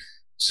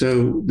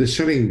 So the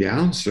shutting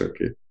down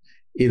circuit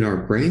in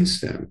our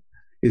brainstem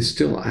is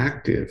still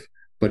active,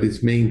 but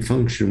its main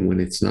function when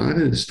it's not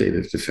in a state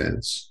of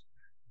defense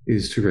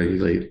is to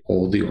regulate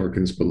all the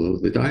organs below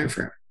the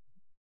diaphragm.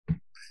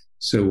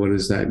 So what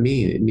does that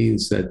mean? It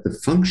means that the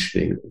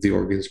functioning of the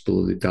organs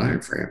below the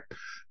diaphragm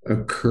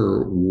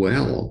occur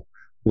well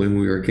when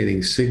we are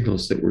getting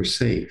signals that we're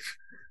safe,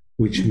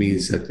 which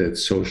means that that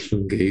social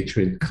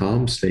engagement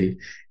calm state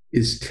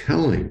is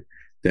telling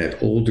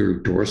that older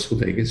dorsal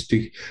vagus,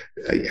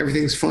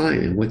 everything's fine.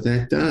 And what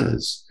that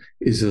does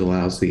is it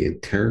allows the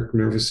enteric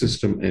nervous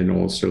system and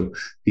also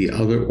the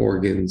other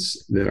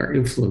organs that are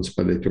influenced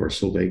by the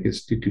dorsal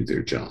vagus to do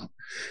their job.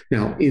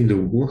 Now, in the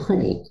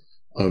world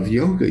of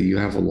yoga, you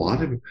have a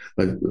lot of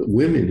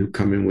women who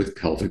come in with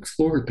pelvic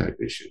floor type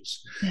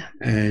issues. Yeah.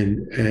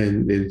 And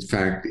in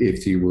fact,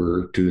 if you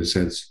were to, in a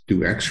sense,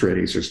 do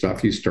x-rays or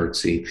stuff, you start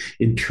seeing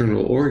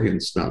internal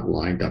organs not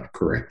lined up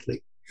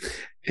correctly.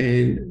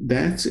 And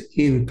that's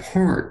in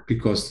part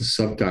because the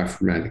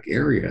subdiaphragmatic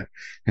area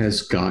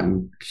has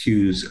gotten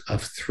cues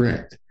of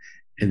threat,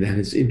 and that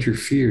has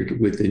interfered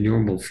with the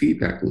normal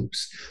feedback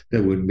loops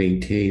that would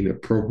maintain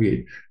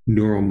appropriate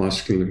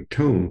neuromuscular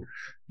tone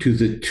to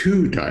the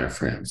two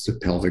diaphragms, the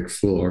pelvic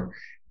floor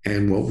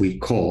and what we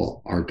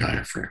call our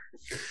diaphragm.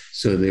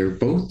 So they're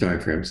both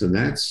diaphragms, and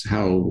that's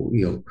how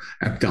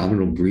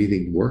abdominal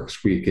breathing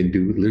works, where you can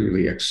do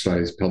literally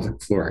exercise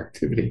pelvic floor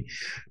activity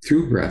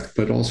through breath,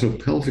 but also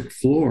pelvic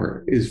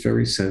floor is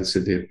very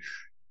sensitive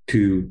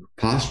to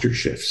posture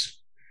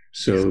shifts.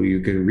 So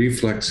you can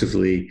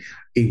reflexively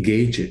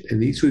engage it.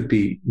 And these would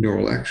be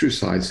neural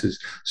exercises.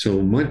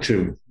 So much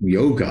of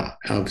yoga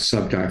of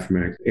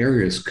subdiaphragmatic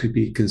areas could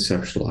be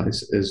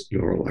conceptualized as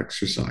neural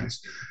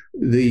exercise.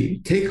 The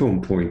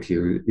take-home point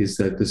here is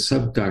that the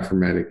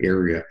subdiaphragmatic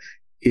area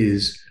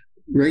is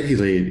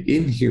regulated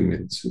in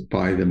humans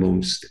by the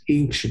most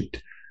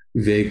ancient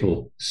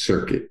vagal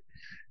circuit.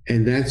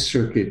 And that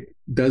circuit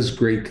does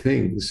great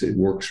things. It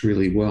works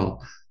really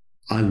well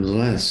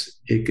unless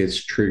it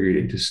gets triggered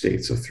into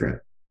states of threat.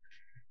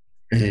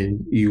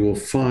 And you will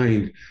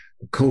find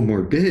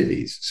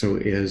comorbidities. So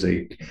as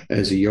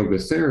a yoga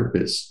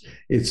therapist,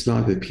 it's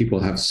not that people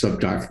have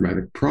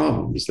subdiaphragmatic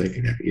problems. They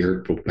can have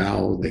irritable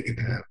bowel, they can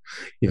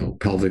have,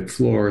 pelvic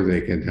floor,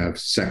 they can have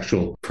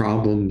sexual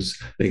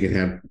problems, they can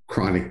have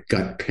chronic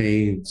gut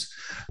pains.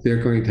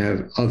 They're going to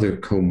have other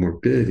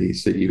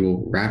comorbidities that you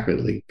will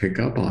rapidly pick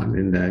up on.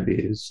 And that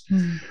is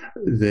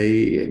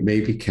they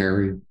may be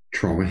carrying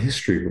trauma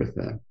history with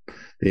them.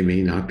 They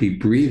may not be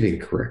breathing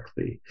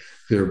correctly.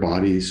 Their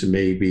bodies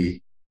may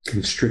be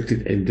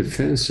constricted and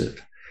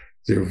defensive.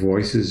 Their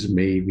voices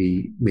may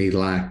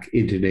lack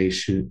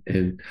intonation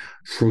and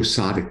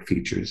prosodic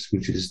features,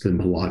 which is the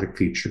melodic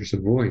features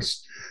of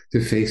voice.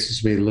 Their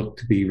faces may look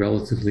to be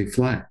relatively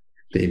flat.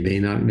 They may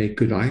not make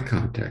good eye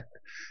contact.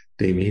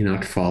 They may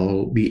not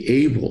be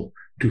able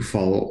to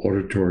follow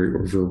auditory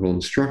or verbal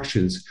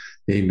instructions.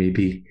 They may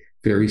be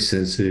very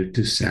sensitive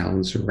to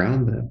sounds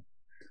around them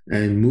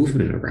and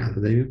movement around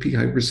them. They would be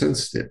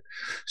hypersensitive.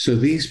 So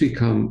these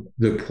become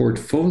the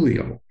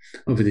portfolio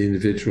of an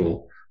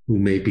individual who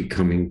may be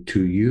coming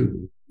to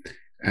you.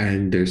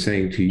 And they're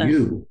saying to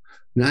you,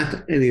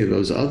 not any of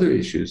those other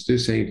issues, they're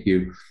saying to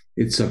you,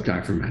 it's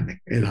subdiaphragmatic.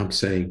 And I'm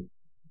saying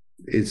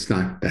it's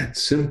not that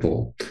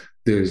simple.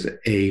 There's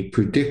a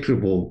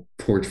predictable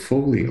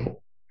portfolio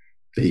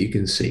that you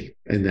can see,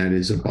 and that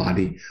is a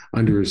body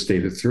under a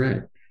state of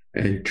threat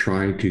and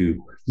trying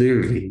to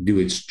literally do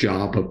its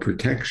job of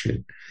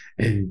protection.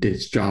 And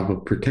its job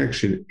of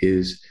protection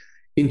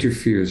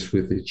interferes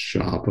with its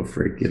job of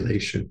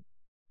regulation.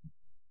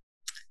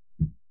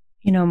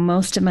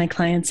 Most of my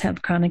clients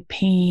have chronic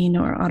pain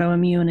or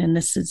autoimmune, and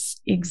this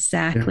is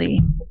exactly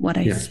what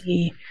I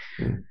see.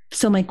 Yeah.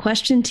 So my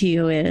question to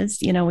you is,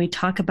 we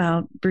talk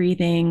about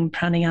breathing,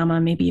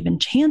 pranayama, maybe even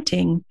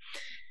chanting.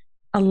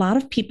 A lot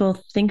of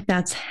people think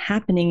that's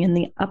happening in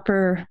the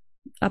upper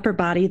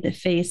body, the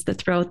face, the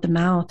throat, the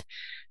mouth.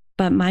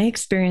 But my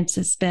experience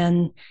has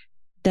been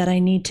that I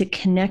need to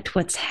connect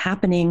what's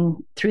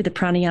happening through the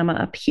pranayama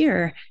up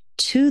here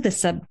to the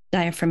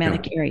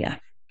subdiaphragmatic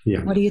area.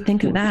 Yeah. What do you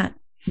think of that?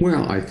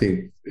 Well, I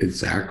think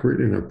it's accurate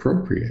and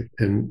appropriate.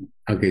 And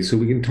okay, so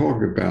we can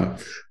talk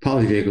about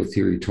polyvagal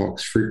theory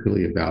talks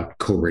frequently about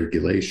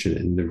co-regulation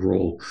and the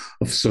role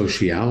of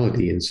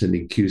sociality in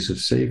sending cues of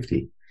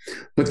safety.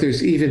 But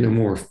there's even a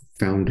more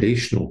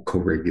foundational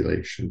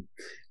co-regulation,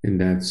 and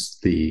that's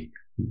the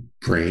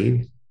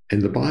brain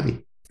and the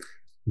body.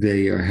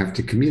 They have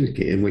to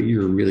communicate. And what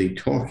you're really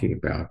talking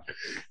about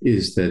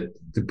is that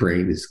the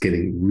brain is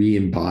getting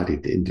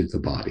re-embodied into the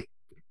body.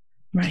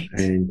 Right.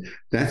 And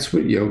that's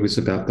what yoga is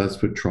about.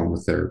 That's what trauma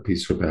therapy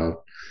is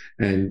about.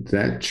 And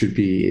that should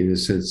be, in a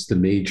sense, the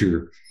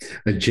major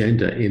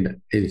agenda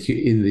in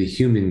the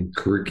human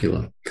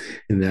curriculum.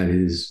 And that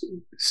is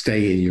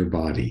stay in your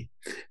body.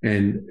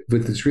 And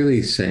what it's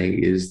really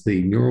saying is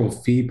the neural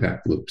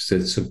feedback loops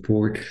that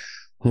support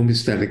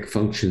homeostatic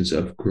functions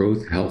of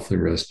growth, health,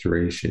 and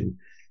restoration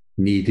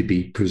need to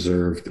be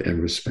preserved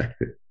and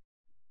respected.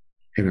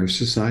 And our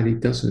society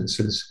doesn't. It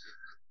says,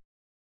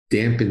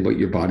 dampen what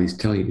your body's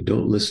telling you.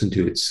 Don't listen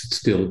to it. Sit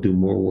still, do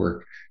more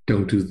work.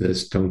 Don't do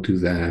this, don't do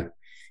that.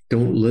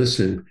 Don't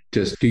listen,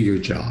 just do your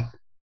job.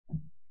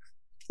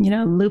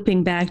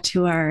 Looping back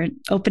to our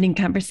opening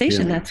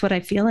conversation, Yeah. that's what I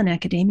feel in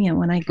academia.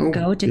 When I Oh,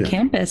 go to yeah.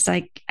 campus,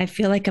 I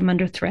feel like I'm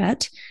under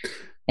threat,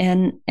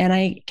 and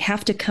I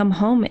have to come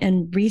home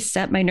and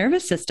reset my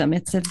nervous system.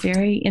 It's a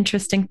very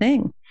interesting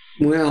thing.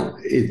 Well,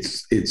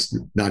 it's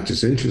not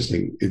just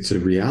interesting, it's a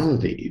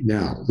reality.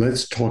 Now,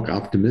 let's talk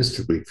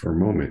optimistically for a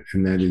moment,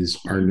 and that is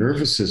our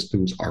nervous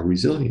systems are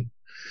resilient.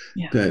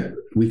 Yeah. That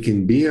we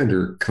can be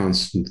under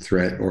constant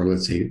threat, or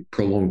let's say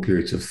prolonged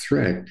periods of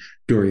threat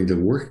during the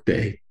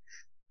workday,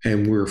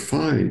 and we're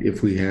fine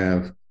if we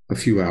have a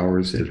few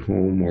hours at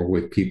home or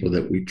with people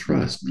that we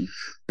trust.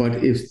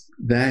 But if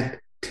that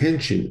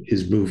tension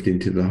is moved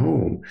into the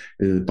home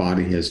and the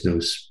body has no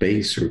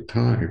space or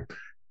time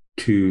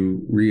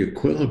to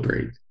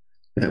re-equilibrate,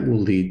 that will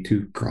lead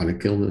to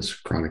chronic illness,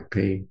 chronic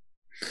pain.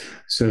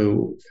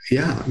 So,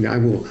 yeah, I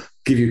will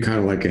give you kind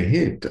of like a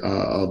hint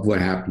of what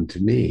happened to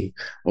me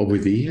over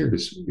the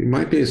years.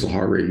 My basal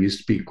heart rate used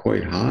to be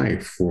quite high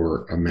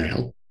for a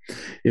male.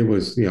 It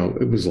was,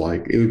 it was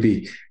like it would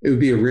be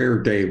a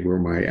rare day where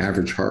my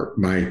average heart,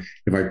 my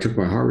if I took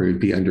my heart rate, it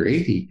would be under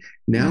 80.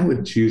 Now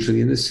it's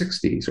usually in the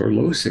 60s or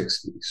low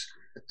 60s.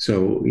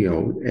 So,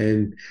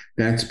 and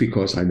that's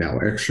because I now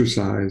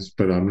exercise,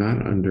 but I'm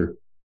not under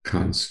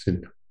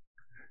constant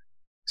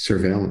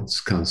surveillance,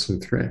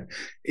 constant threat.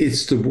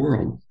 It's the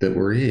world that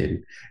we're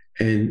in.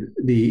 And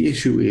the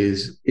issue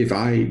is if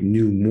I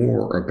knew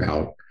more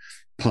about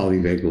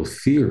polyvagal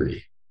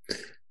theory,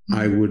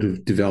 I would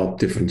have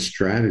developed different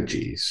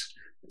strategies.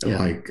 Yeah.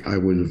 Like I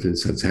would have, in a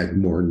sense, had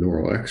more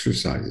neural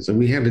exercises. And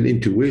we have an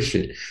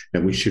intuition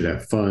that we should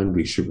have fun,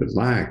 we should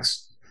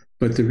relax.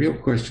 But the real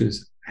question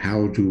is,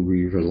 how do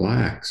we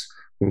relax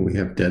when we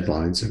have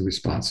deadlines and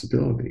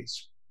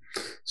responsibilities?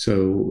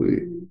 So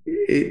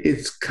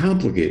it's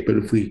complicated.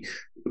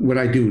 But what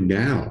I do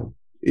now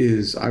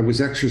is I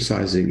was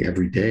exercising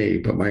every day,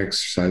 but my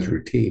exercise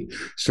routine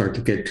started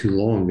to get too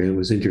long and it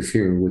was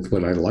interfering with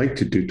what I like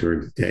to do during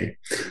the day.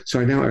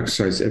 So I now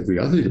exercise every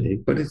other day,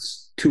 but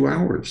it's 2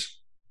 hours.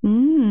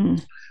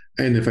 Mm.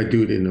 And if I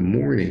do it in the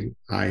morning,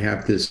 I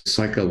have this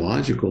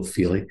psychological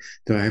feeling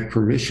that I have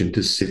permission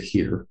to sit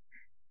here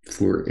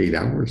for 8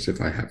 hours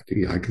if I have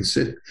to. I can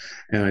sit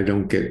and I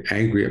don't get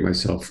angry at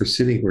myself for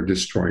sitting or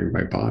destroying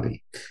my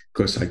body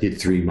because I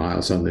did 3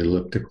 miles on the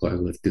elliptical. I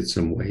lifted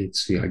some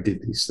weights. I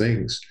did these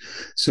things.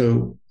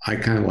 So I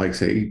kind of like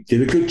say, you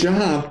did a good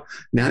job.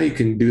 Now you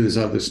can do this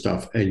other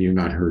stuff and you're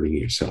not hurting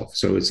yourself.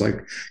 So it's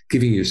like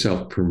giving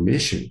yourself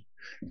permission.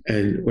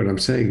 And what I'm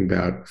saying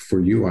about for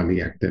you on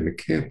the academic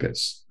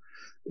campus,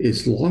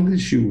 as long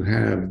as you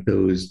have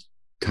those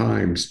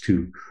times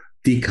to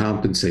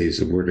decompensate is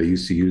a word I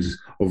used to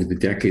use over the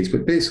decades,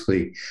 but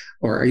basically,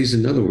 or I use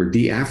another word,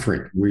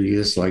 deafferent, where you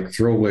just like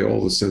throw away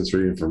all the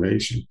sensory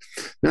information.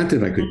 Not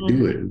that I could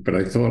do it, but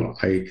I thought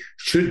I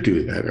should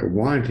do that or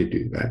wanted to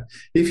do that.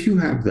 If you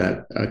have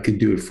that, I can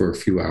do it for a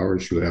few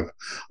hours. You have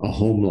a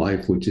home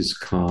life which is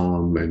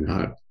calm and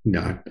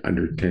not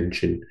under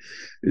tension.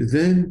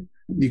 Then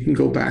you can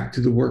go back to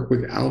the work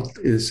without,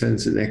 in a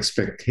sense, an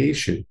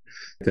expectation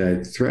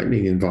that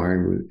threatening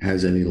environment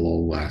has any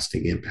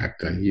long-lasting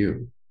impact on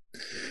you.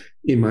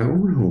 In my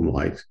own home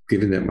life,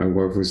 given that my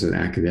wife was an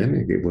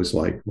academic, it was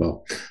like,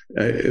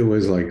 it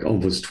was like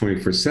almost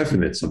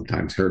 24/7 at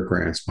sometimes, her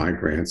grants, my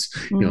grants,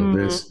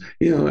 this,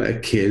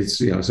 kids,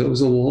 so it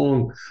was a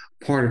long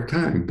part of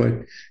time. But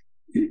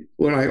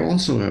what I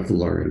also have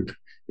learned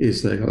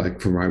is that, like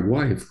for my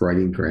wife,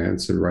 writing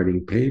grants and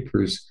writing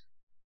papers,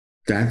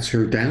 that's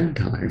her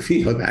downtime.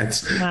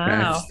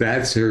 Wow.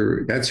 That's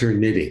her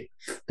knitting.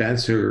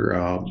 That's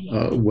her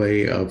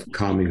way of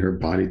calming her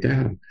body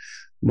down.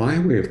 My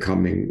way of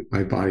calming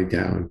my body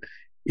down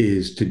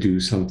is to do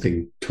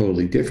something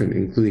totally different,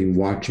 including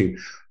watching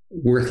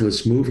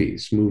worthless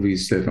movies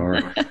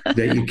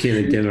that you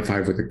can't identify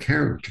with a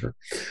character.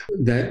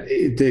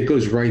 That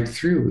goes right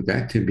through.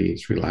 That to me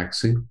is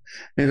relaxing,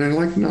 and I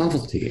like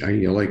novelty.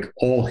 Like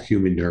all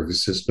human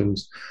nervous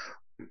systems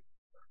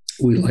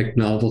we like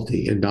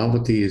novelty, and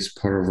novelty is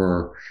part of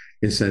our,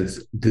 in a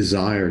sense,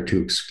 desire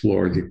to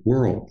explore the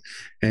world.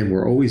 And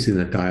we're always in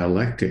a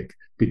dialectic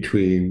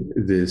between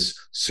this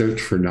search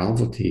for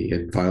novelty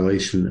and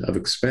violation of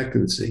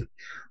expectancy,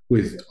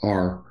 with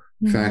our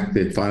fact Mm.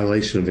 that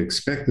violation of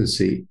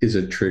expectancy is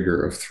a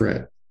trigger of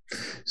threat.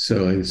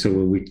 So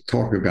when we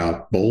talk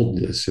about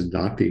boldness and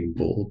not being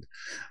bold,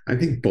 I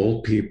think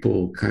bold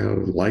people kind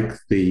of like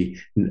the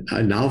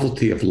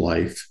novelty of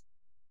life,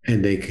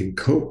 and they can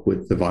cope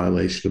with the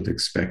violation of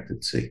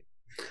expectancy.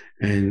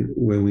 And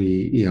when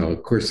we,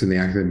 of course, in the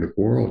academic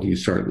world, you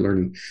start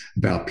learning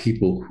about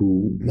people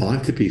who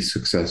want to be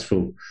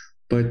successful,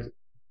 but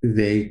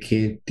they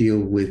can't deal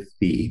with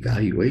the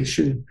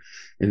evaluation,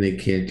 and they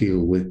can't deal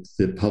with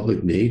the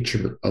public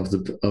nature of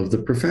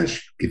the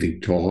profession,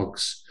 giving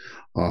talks,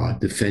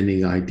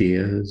 defending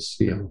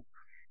ideas,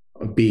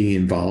 being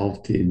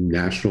involved in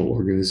national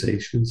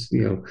organizations.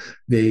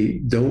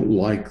 They don't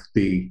like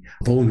the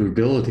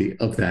vulnerability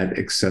of that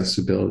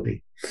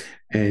accessibility.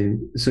 And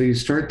so you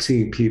start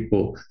seeing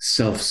people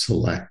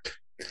self-select.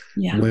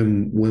 Yeah.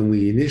 When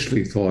we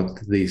initially thought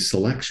the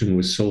selection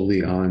was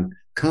solely on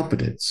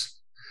competence,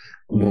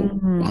 what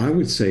Mm. I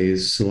would say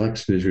is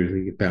selection is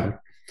really about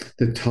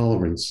the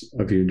tolerance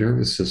of your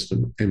nervous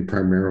system, and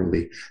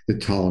primarily the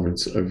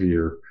tolerance of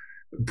your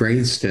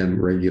brainstem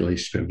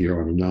regulation of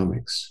your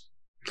autonomics,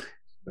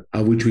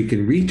 which we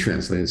can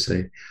retranslate and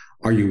say,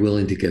 are you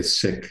willing to get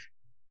sick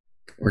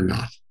or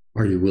not?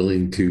 Are you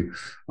willing to,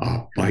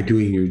 by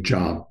doing your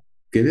job,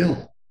 get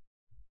ill?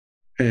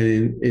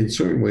 And in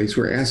certain ways,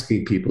 we're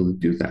asking people to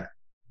do that.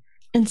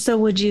 And so,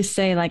 would you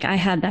say, like, I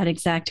had that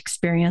exact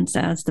experience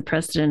as the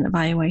president of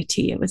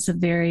IOIT? It was a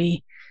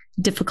very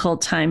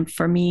difficult time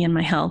for me and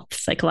my health,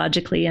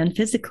 psychologically and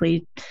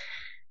physically.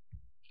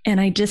 And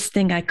I just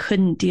think I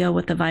couldn't deal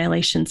with the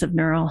violations of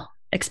neural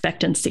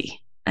expectancy.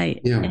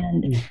 Yeah.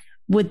 And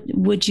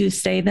would you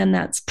say then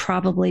that's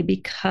probably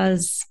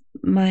because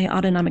my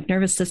autonomic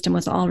nervous system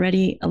was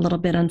already a little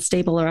bit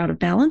unstable or out of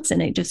balance,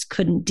 and it just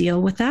couldn't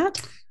deal with that?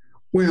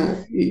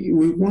 Well, we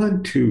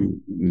want to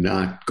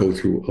not go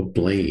through a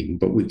blame,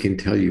 but we can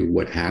tell you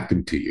what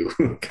happened to you.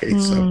 Okay,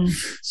 Mm.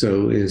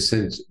 so in a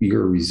sense,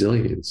 your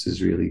resilience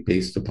is really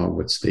based upon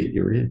what state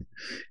you're in.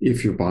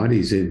 If your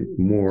body's in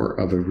more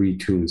of a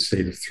retuned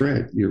state of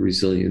threat, your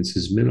resilience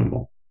is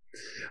minimal.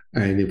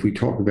 And if we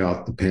talk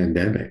about the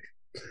pandemic,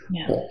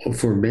 Yeah.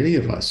 for many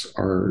of us,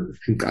 I'm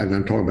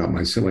talking about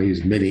myself, I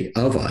use many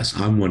of us,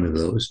 I'm one of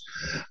those,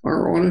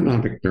 our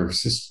autonomic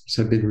nervous systems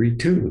have been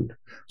retuned.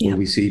 When Yeah.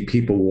 we see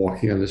people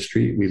walking on the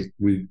street,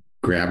 we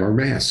grab our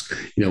mask.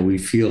 We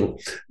feel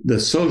the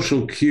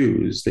social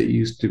cues that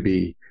used to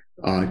be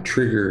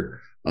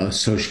trigger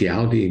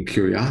sociality and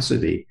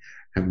curiosity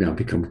have now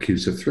become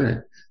cues of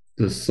threat.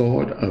 The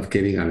thought of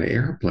getting on an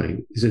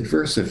airplane is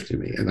adversive to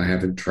me, and I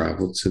haven't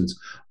traveled since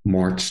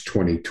March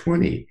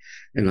 2020,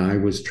 and I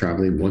was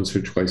traveling once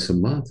or twice a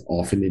month,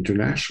 often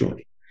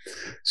internationally.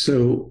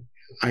 So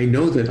I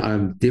know that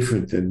I'm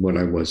different than what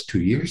I was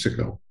 2 years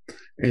ago.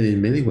 And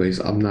in many ways,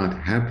 I'm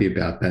not happy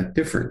about that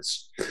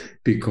difference,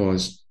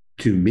 because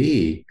to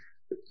me,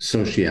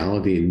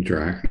 sociality and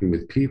interacting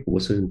with people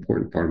was an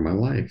important part of my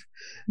life.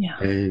 Yeah.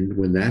 And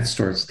when that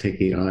starts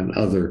taking on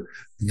other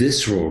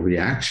visceral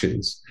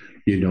reactions,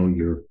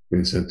 you're,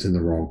 in a sense, in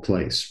the wrong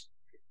place.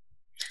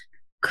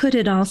 Could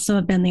it also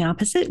have been the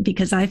opposite?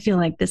 Because I feel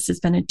like this has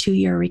been a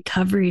 2-year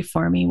recovery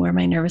for me where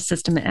my nervous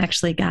system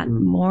actually got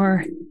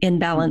more in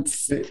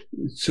balance.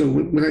 So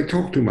when I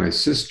talk to my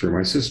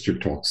sister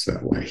talks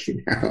that way.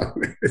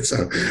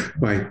 So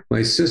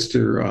my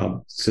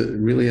sister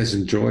really has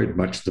enjoyed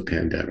much of the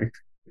pandemic,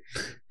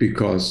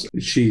 because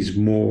she's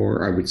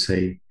more, I would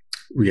say,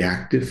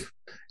 reactive.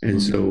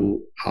 And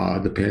so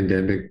the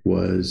pandemic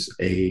was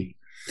a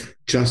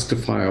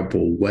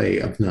justifiable way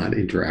of not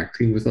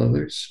interacting with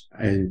others,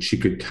 and she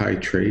could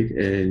titrate,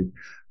 and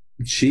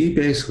she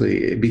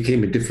basically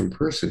became a different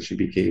person. She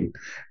became,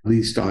 at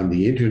least on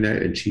the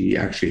internet, and she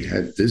actually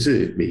had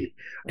visited me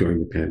during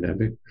the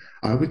pandemic,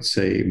 I would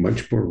say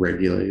much more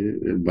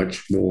regulated and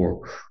much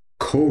more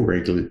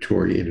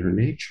co-regulatory in her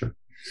nature.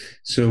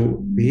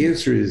 So the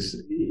answer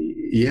is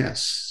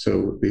yes.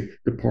 So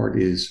the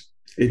part is,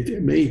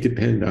 it may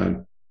depend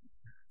on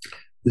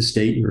the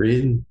state you're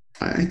in.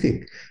 I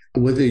think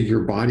whether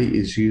your body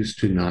is used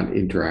to not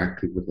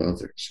interacting with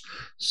others.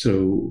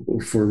 So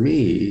for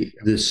me,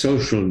 the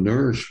social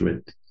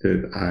nourishment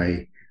that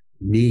I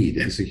need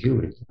as a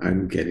human,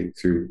 I'm getting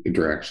through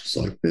interactions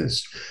like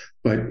this,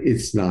 but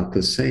it's not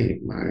the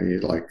same.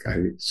 I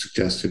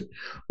suggested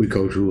we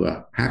go to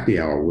a happy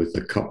hour with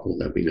a couple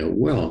that we know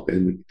well,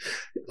 and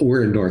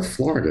we're in North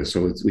Florida,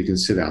 so we can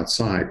sit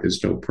outside.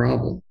 There's no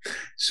problem.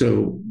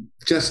 So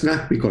just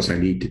not because I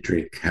need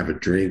to have a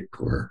drink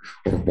or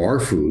bar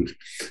food.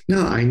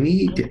 No, I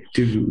need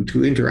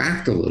to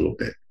interact a little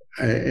bit,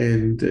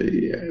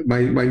 and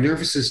my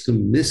nervous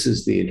system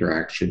misses the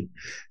interaction.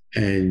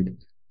 And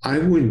I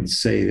wouldn't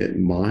say that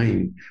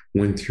mine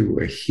went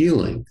through a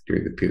healing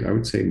during the period. I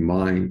would say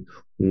mine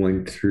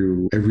went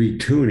through a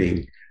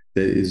retuning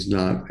that is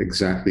not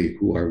exactly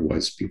who I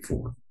was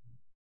before.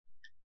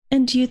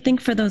 And do you think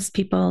for those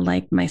people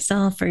like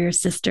myself or your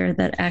sister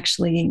that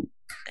actually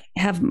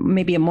have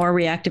maybe a more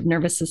reactive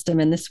nervous system,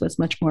 and this was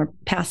much more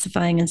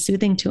pacifying and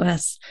soothing to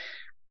us,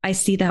 I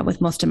see that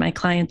with most of my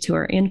clients who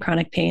are in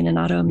chronic pain and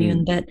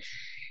autoimmune, that,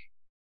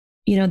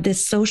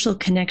 this social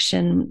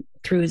connection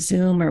through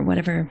Zoom or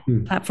whatever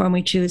platform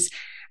we choose,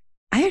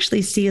 I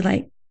actually see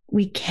like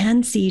we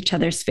can see each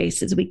other's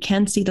faces. We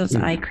can see those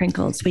eye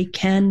crinkles. We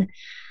can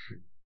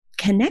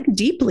connect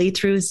deeply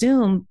through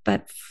Zoom,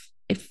 but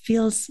it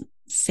feels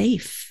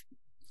safe.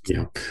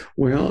 Yeah.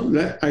 Well,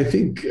 I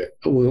think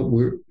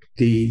we're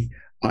the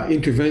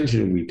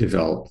intervention we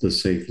developed, the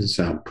Safe and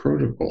Sound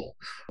Protocol,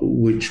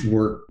 which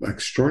worked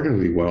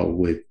extraordinarily well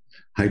with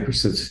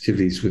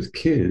hypersensitivities with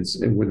kids.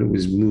 And when it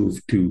was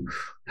moved to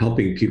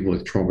helping people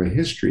with trauma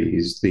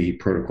histories, the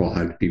protocol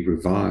had to be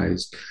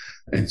revised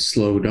and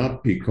slowed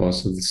up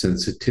because of the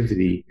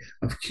sensitivity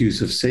of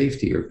cues of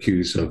safety or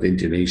cues of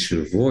intonation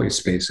of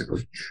voice,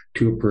 basically,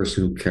 to a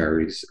person who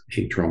carries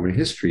a trauma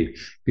history,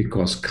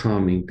 because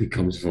calming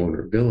becomes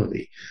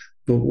vulnerability.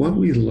 But what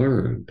we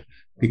learned,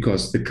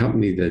 because the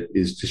company that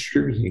is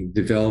distributing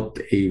developed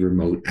a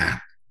remote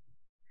app.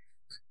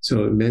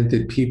 So it meant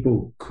that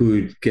people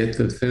could get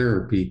the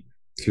therapy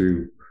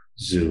through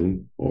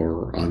Zoom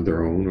or on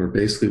their own, or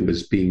basically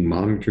was being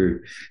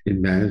monitored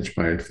and managed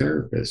by a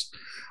therapist.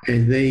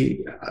 And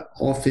they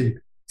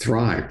often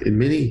thrived. And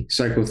many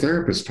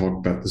psychotherapists talk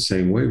about the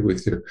same way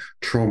with their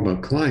trauma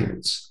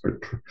clients.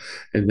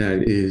 And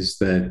that is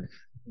that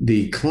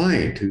the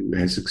client who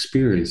has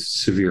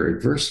experienced severe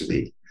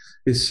adversity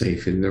is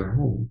safe in their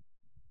home.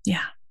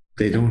 Yeah.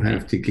 They don't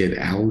have to get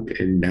out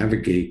and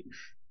navigate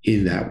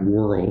in that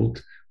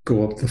world,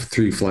 go up the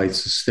 3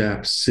 flights of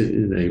steps, sit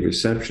in a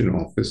reception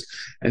office,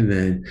 and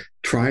then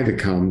try to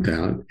calm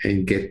down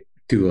and get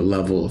to a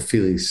level of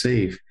feeling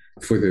safe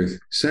for their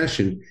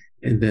session,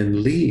 and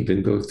then leave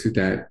and go through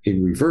that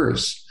in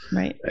reverse.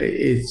 Right.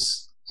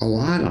 It's a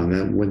lot on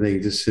them when they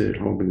just sit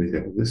at home and they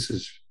go,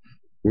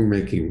 we're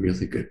making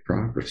really good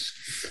progress.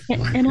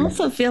 And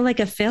also feel like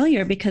a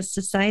failure because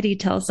society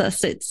tells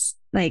us it's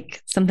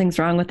like something's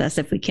wrong with us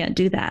if we can't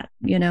do that,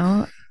 Well,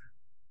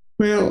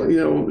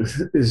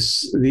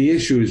 the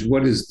issue is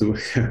what is the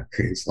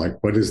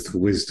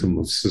wisdom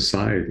of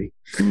society?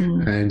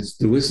 And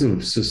the wisdom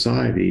of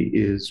society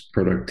is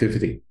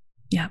productivity.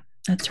 Yeah,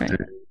 that's right.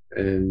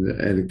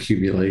 And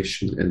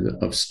accumulation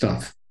of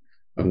stuff,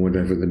 and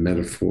whatever the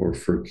metaphor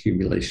for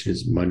accumulation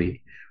is,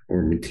 money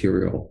or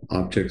material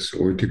objects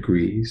or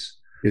degrees.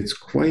 It's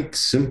quite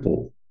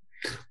simple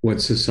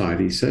what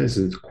society says,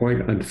 and it's quite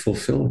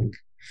unfulfilling.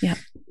 Yeah.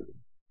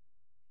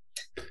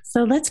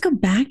 So let's go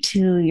back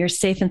to your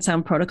Safe and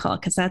Sound protocol,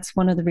 because that's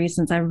one of the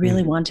reasons I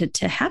really wanted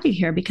to have you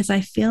here, because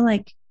I feel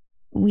like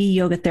we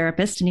yoga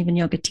therapists and even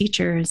yoga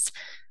teachers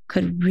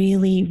could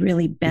really,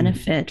 really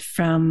benefit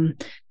from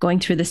going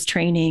through this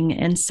training.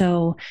 And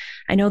so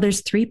I know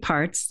there's 3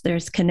 parts.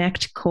 There's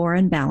connect, core,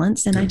 and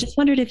balance. And I just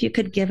wondered if you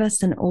could give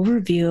us an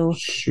overview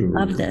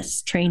of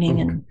this training.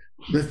 Okay. And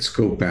let's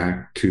go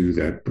back to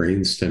that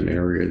brainstem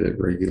area that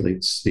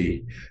regulates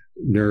the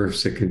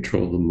nerves that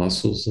control the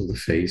muscles of the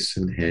face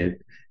and head,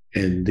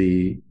 and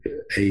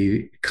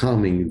a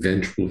calming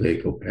ventral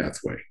vagal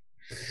pathway.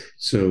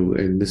 So,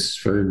 and this is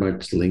very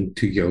much linked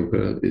to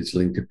yoga. It's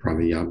linked to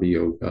pranayama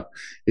yoga.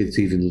 It's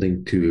even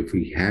linked to, if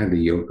we had a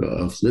yoga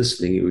of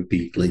listening, it would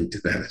be linked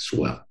to that as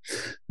well.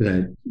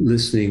 That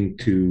listening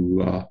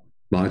to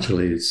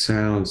modulated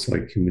sounds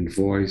like human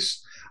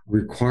voice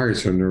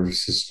requires our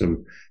nervous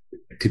system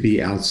to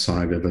be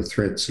outside of a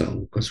threat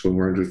zone, because when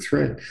we're under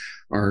threat,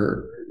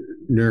 our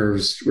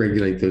nerves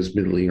regulate those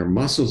middle ear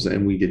muscles,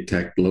 and we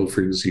detect low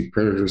frequency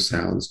predator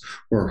sounds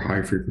or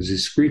high frequency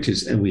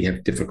screeches, and we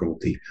have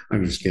difficulty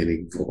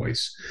understanding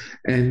voice.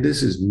 And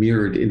this is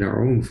mirrored in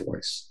our own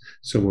voice.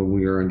 So when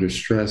we are under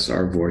stress,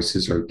 our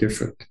voices are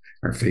different,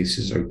 our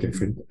faces are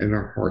different, and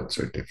our hearts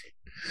are different.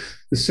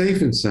 The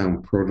Safe and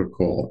Sound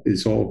protocol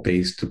is all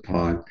based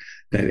upon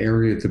that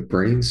area of the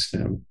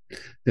brainstem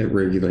that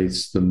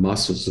regulates the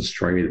muscles, the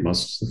striated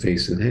muscles of the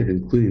face and head,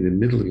 including the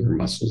middle ear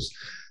muscles,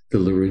 the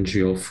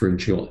laryngeal,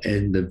 pharyngeal,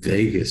 and the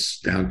vagus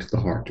down to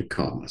the heart to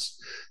calm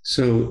us.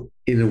 So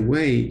in a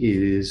way,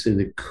 it is an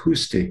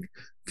acoustic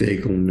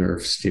vagal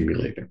nerve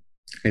stimulator.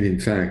 And in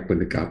fact, when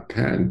it got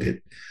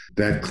patented,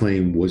 that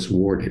claim was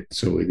awarded.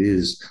 So it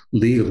is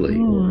legally,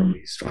 or at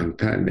least on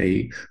patent,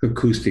 a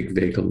acoustic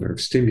vagal nerve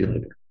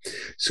stimulator.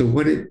 So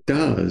what it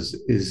does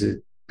is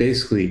it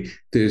basically,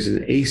 there's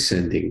an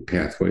ascending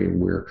pathway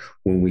where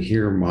when we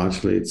hear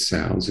modulated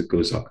sounds, it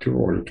goes up to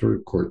our auditory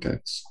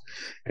cortex.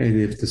 And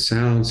if the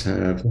sounds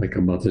have like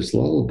a mother's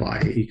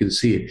lullaby, you can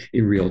see it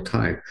in real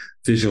time.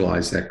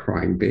 Visualize that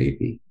crying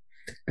baby.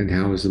 And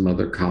how is the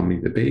mother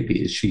calming the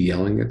baby? Is she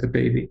yelling at the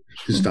baby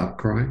to stop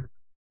crying?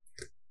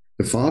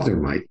 The father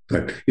might,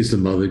 but is the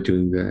mother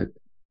doing that?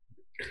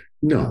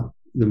 No,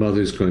 the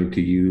mother is going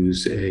to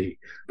use a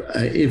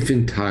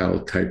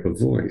infantile type of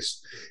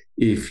voice.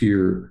 If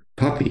your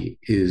puppy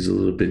is a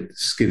little bit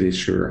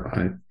skittish,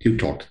 or you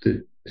talk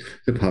to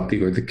the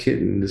puppy or the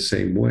kitten the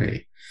same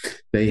way.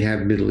 They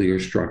have middle ear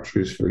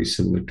structures very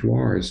similar to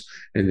ours,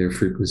 and their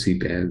frequency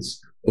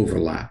bands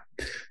overlap.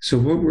 So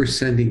what we're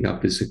sending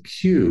up is a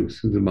cue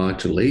through the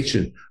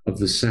modulation of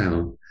the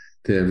sound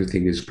that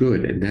everything is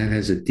good. And that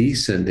has a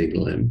descending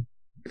limb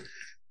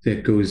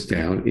that goes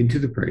down into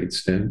the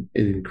brainstem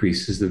and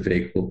increases the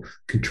vagal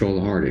control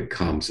of the heart. It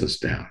calms us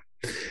down.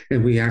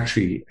 And we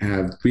actually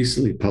have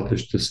recently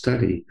published a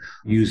study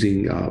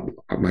using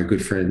my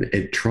good friend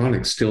Ed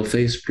Tronick's still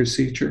face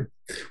procedure,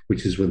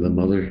 which is when the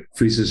mother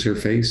freezes her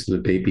face and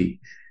the baby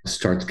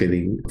starts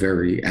getting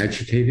very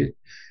agitated.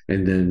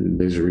 And then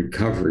there's a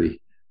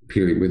recovery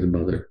period where the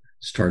mother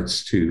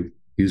starts to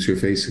use her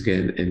face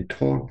again and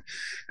talk,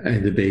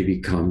 and the baby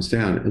calms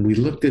down. And we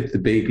looked at the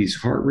baby's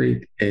heart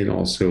rate and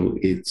also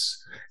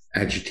its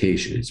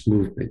agitation, its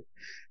movement.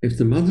 If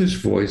the mother's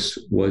voice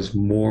was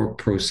more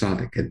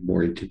prosodic and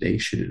more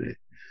intonation in it,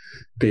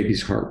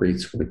 baby's heart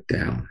rates went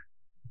down.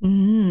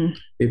 Mm.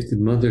 If the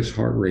mother's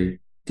heart rate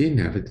didn't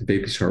have it, the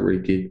baby's heart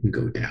rate didn't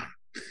go down.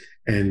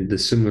 And the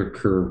similar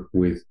curve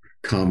with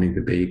calming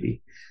the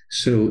baby.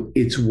 So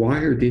it's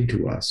wired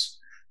into us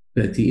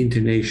that the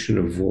intonation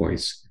of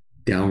voice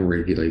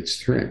downregulates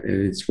threat,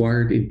 and it's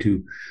wired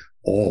into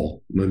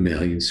all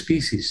mammalian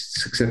species,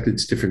 except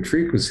it's different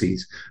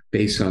frequencies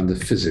based on the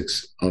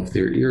physics of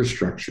their ear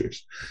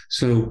structures.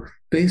 So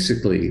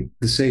basically,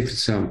 the Safe and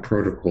Sound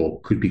protocol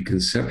could be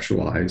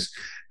conceptualized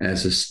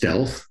as a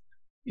stealth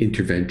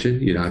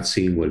intervention. You're not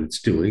seeing what it's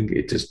doing,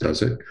 it just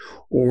does it,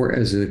 or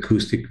as an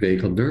acoustic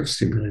vagal nerve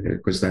stimulator,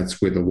 because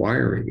that's where the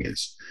wiring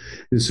is.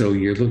 And so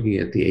you're looking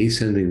at the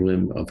ascending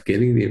limb of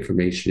getting the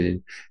information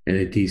in and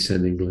a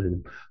descending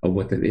limb of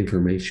what that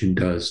information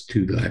does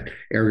to that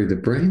area of the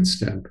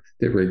brainstem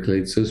that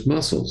regulates those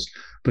muscles.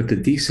 But the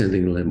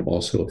descending limb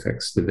also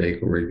affects the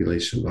vagal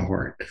regulation of the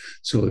heart.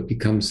 So it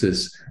becomes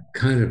this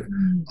kind of,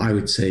 I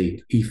would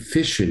say,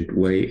 efficient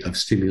way of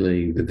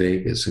stimulating the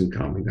vagus and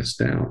calming us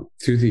down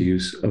through the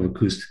use of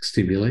acoustic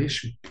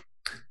stimulation.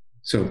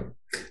 So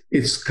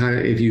it's kind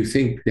of, if you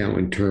think now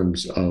in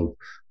terms of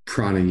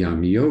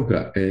pranayama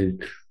yoga,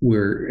 and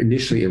where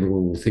initially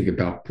everyone will think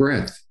about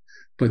breath,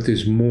 but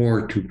there's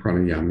more to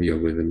pranayama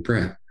yoga than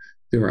breath.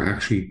 There are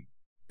actually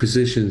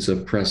positions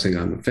of pressing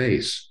on the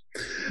face.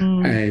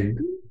 And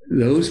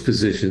those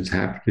positions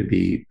happen to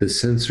be the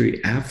sensory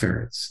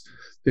afferents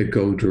that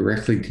go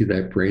directly to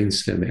that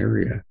brainstem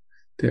area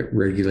that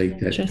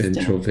regulate that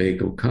ventral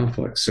vagal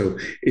complex. So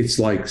it's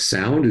like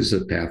sound is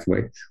a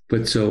pathway,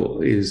 but so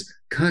is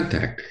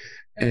contact.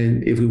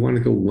 And if we want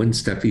to go one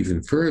step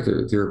even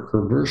further, there are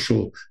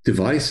commercial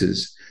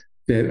devices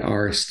that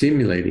are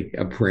stimulating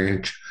a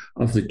branch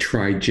of the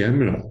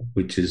trigeminal,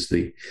 which is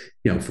the,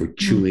 for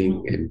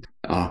chewing. And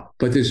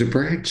but there's a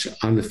branch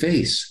on the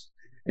face,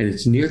 and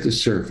it's near the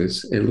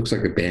surface. It looks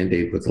like a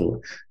Band-Aid it's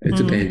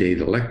a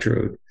Band-Aid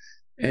electrode.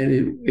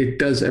 And it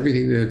does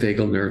everything that a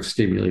vagal nerve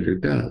stimulator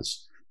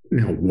does.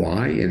 Now,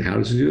 why and how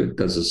does it do it? It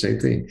does the same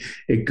thing.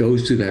 It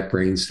goes to that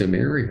brainstem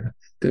area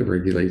that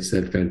regulates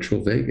that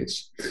ventral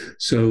vagus.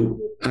 So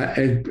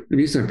and the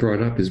reason I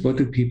brought it up is, what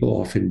do people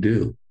often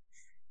do?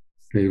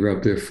 They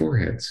rub their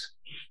foreheads.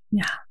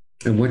 Yeah.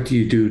 And what do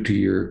you do to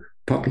your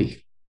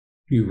puppy?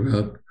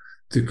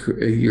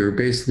 You're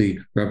basically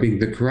rubbing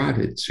the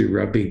carotids. You're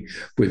rubbing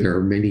where there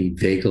are many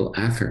vagal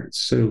afferents.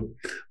 So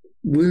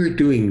we're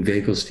doing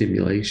vagal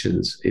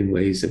stimulations in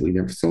ways that we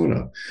never thought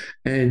of.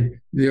 And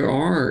there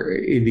are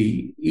in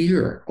the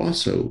ear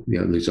also,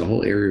 there's a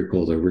whole area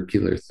called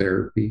auricular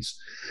therapies.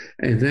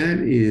 And that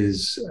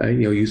is,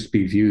 used to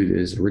be viewed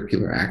as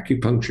auricular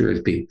acupuncture as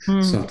being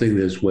something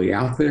that's way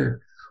out there.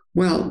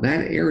 Well,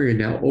 that area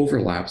now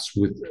overlaps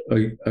with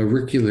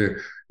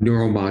auricular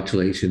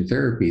neuromodulation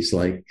therapies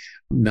like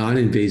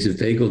non-invasive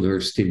vagal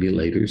nerve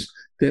stimulators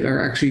that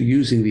are actually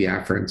using the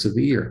afferents of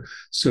the ear.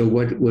 So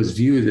what was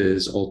viewed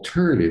as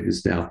alternative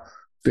is now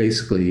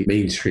basically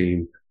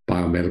mainstream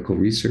biomedical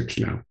research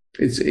now.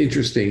 It's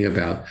interesting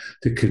about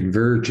the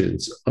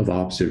convergence of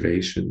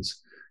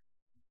observations.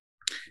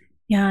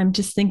 Yeah, I'm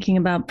just thinking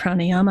about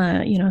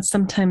pranayama.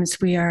 Sometimes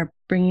we are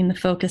bringing the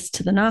focus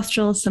to the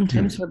nostrils.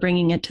 Sometimes we're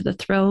bringing it to the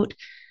throat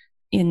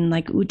in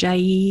like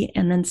ujjayi.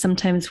 And then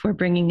sometimes we're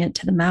bringing it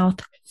to the mouth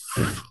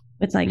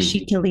with like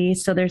shitali.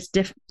 So there's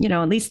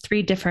at least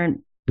 3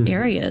 different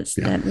areas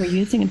that we're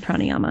using in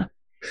pranayama.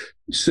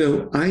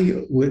 So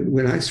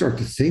when I started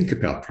to think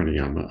about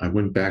pranayama, I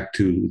went back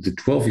to the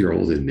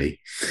 12-year-old in me.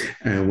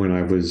 And when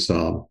I was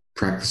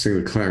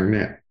practicing the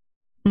clarinet,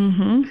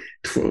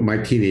 my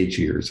teenage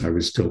years, I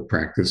was still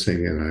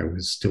practicing and I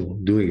was still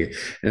doing it.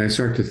 And I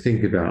started to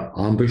think about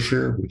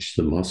embouchure, which is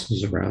the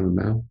muscles around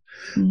the mouth,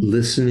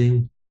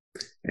 listening,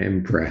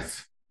 and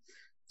breath.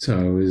 So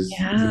I was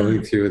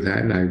going through that,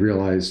 and I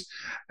realized,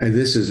 and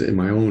this is in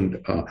my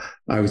own,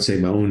 I would say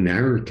my own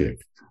narrative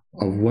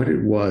of what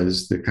it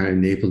was that kind of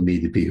enabled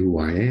me to be who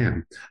I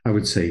am. I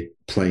would say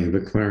playing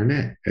the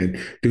clarinet and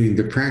doing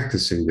the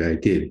practicing that I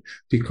did,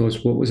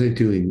 because what was I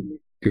doing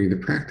during the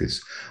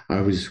practice?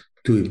 I was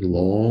doing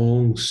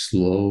long,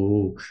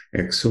 slow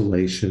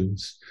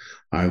exhalations.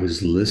 I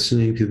was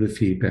listening to the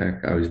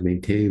feedback. I was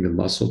maintaining the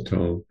muscle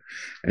tone.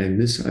 And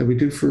this I would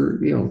do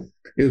for,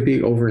 it would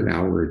be over an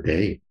hour a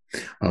day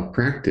of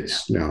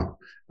practice. Now,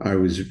 I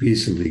was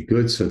reasonably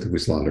good, so there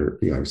was a lot of,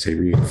 I would say,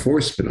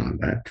 reinforcement on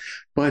that.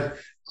 But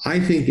I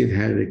think it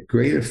had a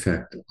great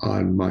effect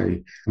on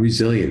my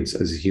resilience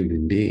as a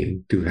human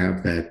being to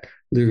have that,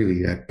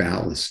 literally that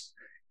ballast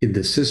in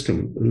the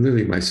system.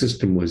 Literally, my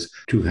system was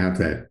to have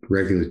that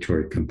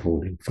regulatory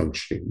component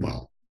functioning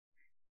well.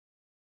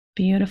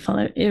 Beautiful.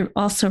 It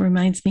also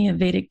reminds me of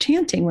Vedic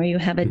chanting, where you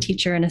have a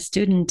teacher and a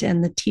student,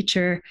 and the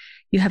teacher,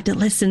 you have to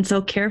listen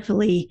so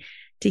carefully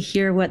to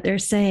hear what they're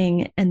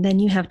saying. And then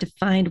you have to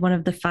find one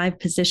of the 5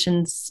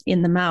 positions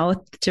in the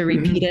mouth to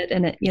repeat it.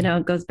 And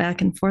it goes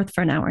back and forth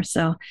for an hour.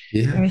 So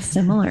Yeah. very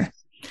similar.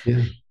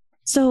 Yeah.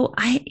 So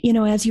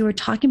as you were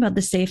talking about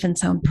the safe and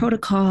sound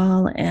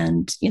protocol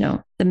and,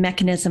 the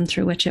mechanism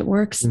through which it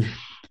works,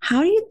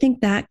 how do you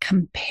think that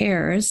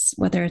compares,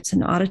 whether it's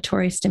an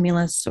auditory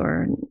stimulus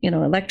or,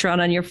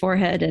 electron on your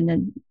forehead in a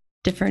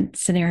different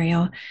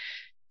scenario,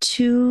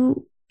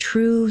 to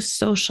true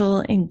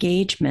social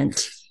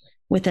engagement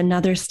with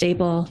another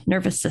stable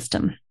nervous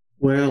system?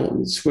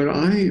 Well, it's what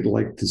I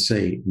like to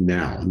say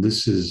now. And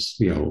this is,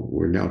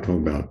 we're now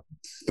talking about,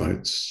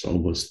 it's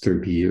almost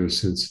 30 years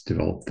since I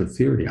developed the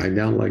theory. I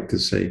now like to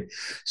say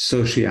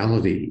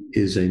sociality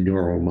is a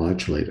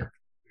neuromodulator.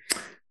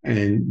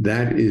 And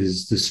that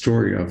is the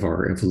story of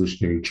our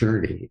evolutionary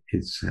journey.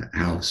 It's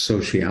how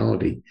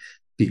sociality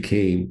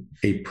became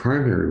a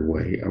primary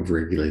way of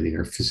regulating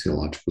our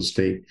physiological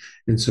state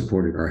and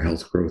supporting our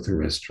health, growth, and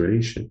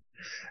restoration.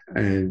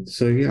 And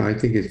so, yeah, I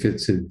think it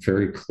fits in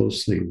very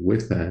closely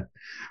with that.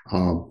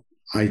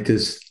 I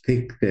just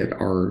think that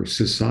our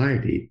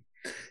society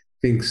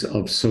thinks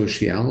of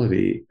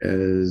sociality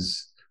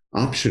as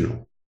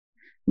optional.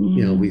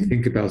 We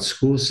think about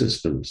school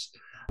systems.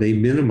 They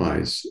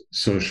minimize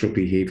social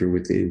behavior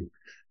within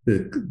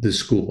the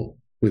school,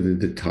 within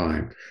the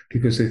time,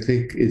 because they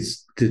think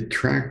it's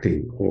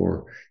detracting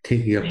or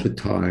taking up the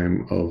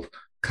time of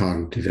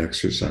cognitive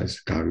exercise,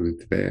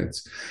 cognitive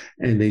advance.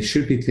 And they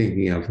should be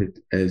thinking of it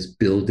as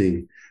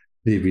building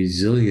the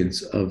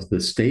resilience of the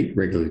state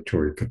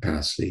regulatory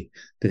capacity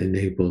that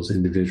enables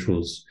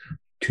individuals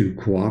to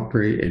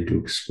cooperate and to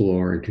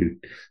explore and to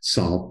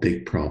solve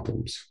big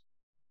problems.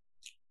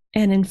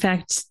 And in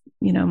fact,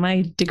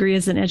 my degree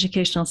is in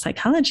educational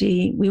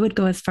psychology. We would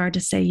go as far to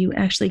say you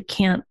actually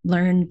can't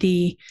learn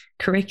the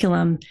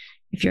curriculum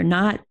if you're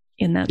not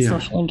in that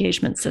social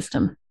engagement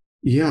system.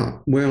 Yeah,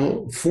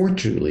 well,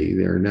 fortunately,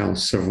 there are now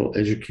several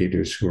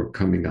educators who are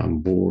coming on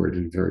board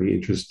and very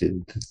interested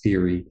in the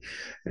theory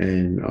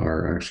and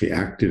are actually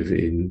active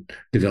in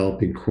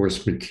developing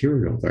course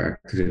material. They're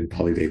active in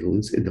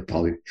the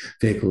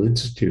Polyvagal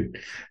Institute.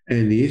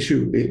 And the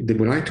issue,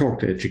 when I talk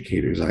to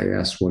educators, I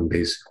ask one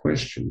basic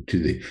question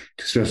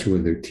especially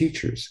when they're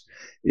teachers.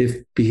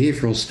 If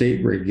behavioral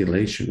state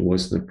regulation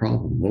wasn't a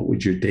problem, what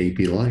would your day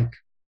be like?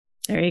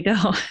 There you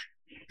go.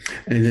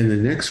 And then the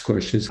next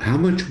question is, how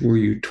much were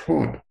you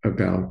taught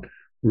about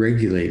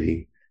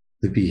regulating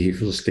the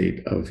behavioral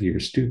state of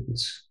your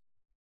students?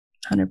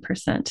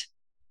 100%.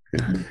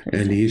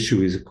 And the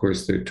issue is, of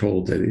course, they're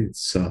told that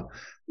it's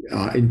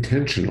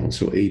intentional,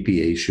 so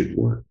ABA should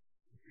work.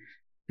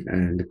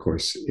 And of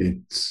course,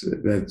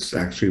 that's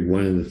actually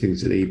one of the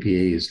things that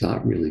ABA is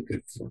not really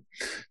good for.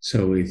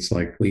 So it's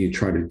like when you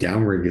try to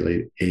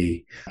downregulate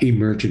a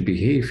emergent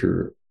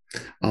behavior,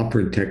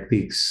 operant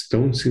techniques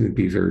don't seem to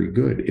be very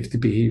good. If the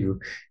behavior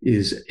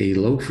is a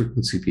low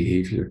frequency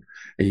behavior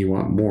and you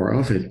want more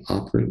of it,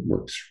 operant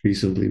works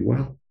reasonably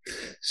well.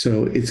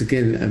 So it's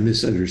again a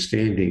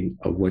misunderstanding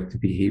of what the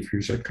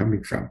behaviors are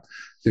coming from.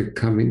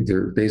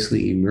 They're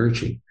basically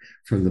emerging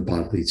from the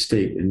bodily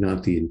state and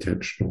not the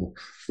intentional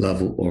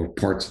level or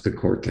parts of the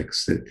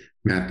cortex that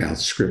map out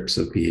scripts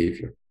of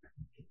behavior.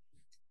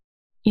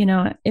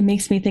 It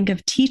makes me think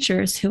of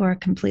teachers who are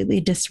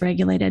completely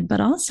dysregulated, but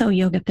also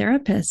yoga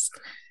therapists.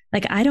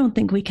 Like, I don't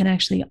think we can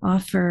actually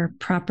offer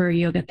proper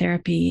yoga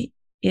therapy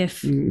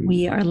if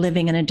we are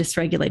living in a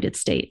dysregulated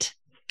state.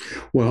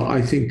 Well,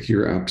 I think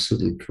you're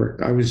absolutely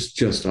correct. I was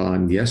just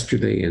on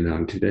yesterday and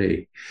on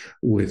today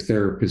with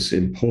therapists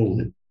in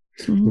Poland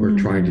who are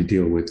trying to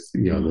deal with,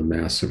 the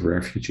massive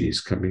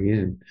refugees coming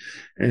in.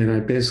 And I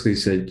basically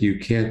said, you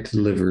can't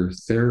deliver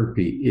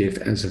therapy if,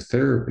 as a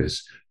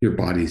therapist, your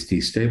body's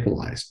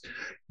destabilized.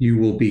 You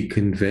will be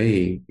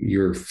conveying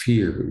your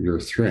fear,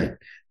 your threat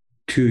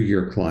to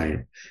your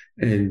client.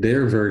 And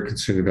they're very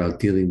concerned about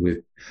dealing with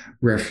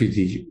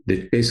refugees,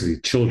 basically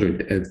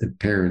children and the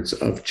parents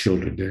of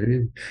children.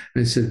 And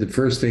I said, the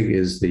first thing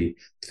is the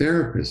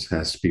therapist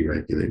has to be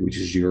regulated, which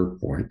is your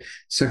point.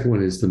 Second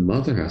one is the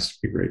mother has to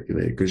be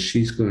regulated because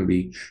she's going to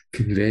be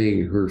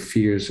conveying her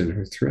fears and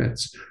her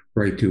threats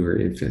right to her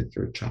infant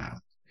or child.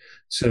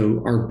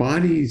 So our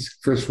bodies,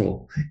 first of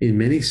all, in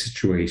many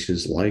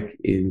situations, like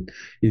in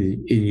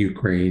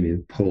Ukraine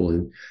and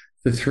Poland,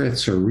 the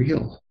threats are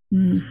real.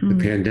 The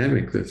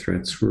pandemic, the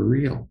threats were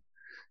real.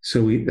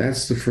 So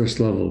that's the first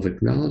level of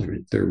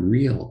acknowledgement. They're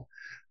real.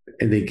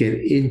 and they get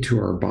into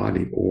our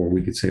body, or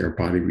we could say our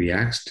body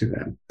reacts to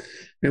them.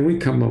 And we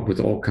come up with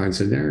all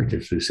kinds of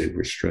narratives. We say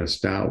we're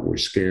stressed out, we're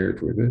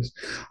scared, we're this.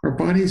 Our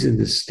body's in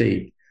this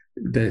state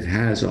that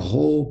has a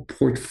whole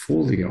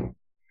portfolio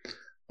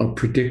of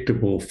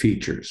predictable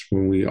features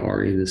when we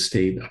are in a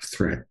state of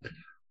threat.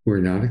 We're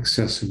not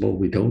accessible,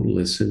 we don't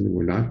listen,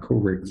 we're not co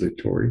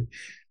regulatory,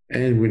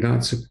 and we're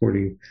not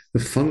supporting the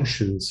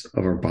functions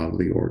of our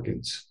bodily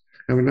organs.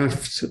 And we're not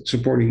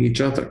supporting each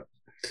other.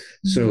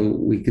 So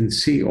we can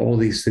see all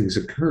these things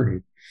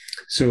occurring.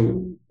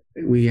 So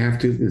we have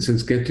to, in a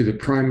sense, get to the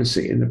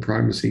primacy. And the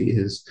primacy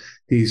is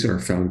these are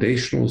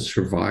foundational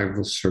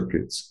survival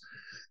circuits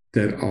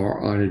that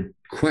are on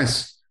a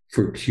quest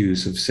for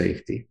cues of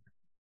safety.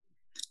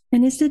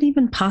 And is it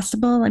even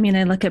possible? I mean,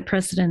 I look at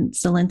President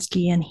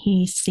Zelensky and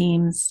he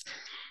seems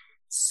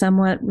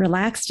somewhat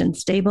relaxed and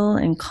stable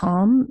and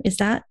calm. Is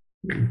that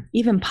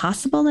even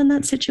possible in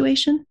that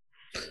situation?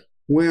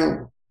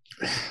 Well,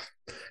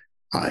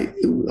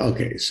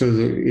 okay. So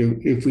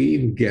if we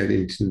even get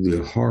into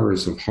the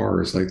horrors of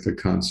horrors, like the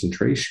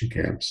concentration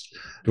camps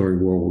during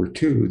World War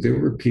II, there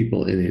were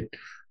people in it,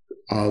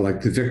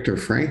 like the Viktor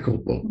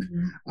Frankl book.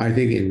 Mm-hmm. I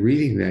think in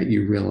reading that,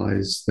 you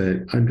realize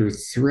that under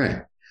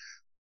threat,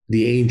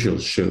 the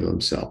angels show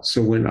themselves.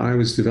 So when I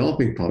was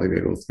developing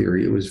polyvagal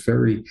theory, it was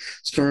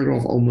started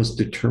off almost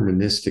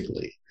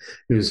deterministically.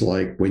 It was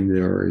like when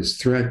there is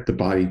threat, the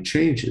body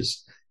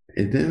changes.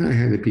 And then I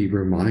had to be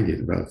reminded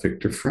about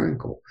Viktor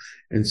Frankl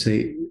and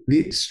say,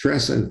 the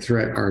stress and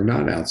threat are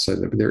not outside,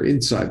 but they're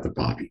inside the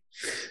body.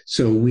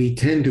 So we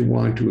tend to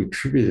want to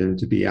attribute them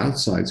to be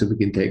outside so we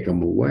can take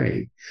them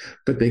away,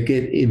 but they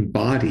get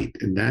embodied,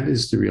 and that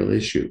is the real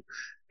issue.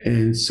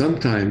 And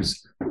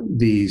sometimes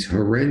these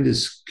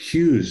horrendous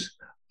cues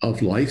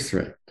of life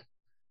threat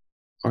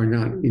are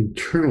not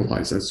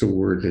internalized. That's a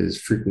word that is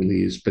frequently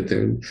used, but they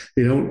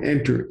don't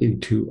enter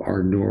into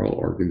our neural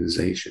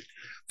organization.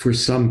 For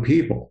some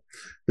people,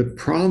 the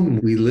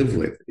problem we live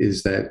with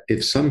is that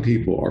if some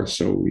people are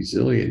so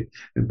resilient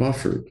and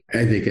buffered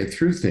and they get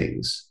through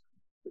things,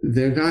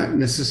 they're not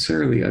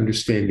necessarily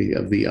understanding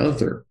of the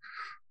other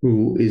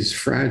who is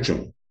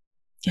fragile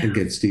and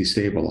gets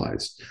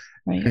destabilized.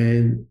 Right.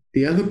 And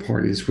the other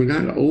part is we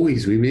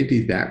may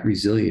be that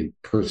resilient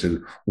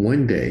person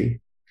one day,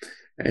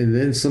 and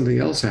then something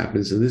else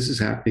happens. And this is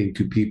happening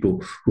to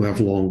people who have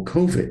long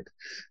COVID.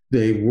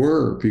 They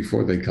were,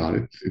 before they got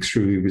it,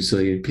 extremely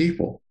resilient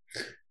people.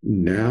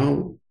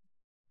 Now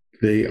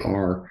they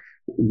are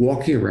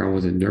walking around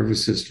with a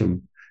nervous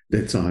system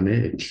that's on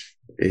edge.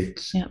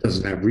 It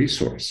doesn't have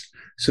resource.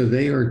 So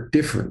they are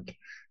different,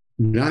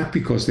 not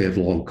because they have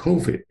long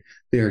COVID.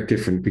 They are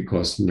different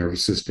because the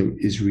nervous system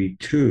is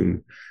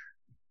retuned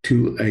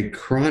to a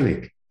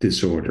chronic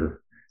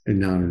disorder and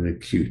not an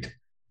acute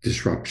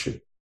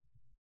disruption.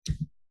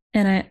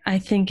 And I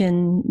think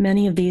in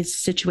many of these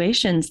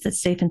situations, the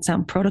safe and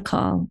sound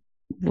protocol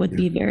would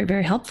be very,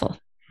 very helpful.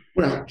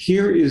 Well,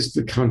 here is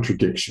the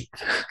contradiction.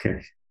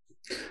 Okay.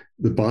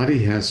 The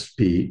body has to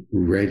be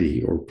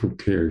ready or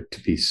prepared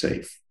to be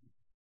safe.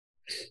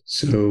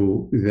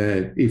 So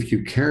that if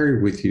you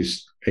carry with you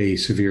a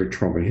severe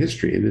trauma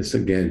history, and this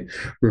again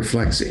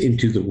reflects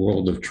into the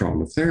world of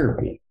trauma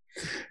therapy,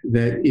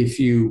 that if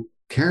you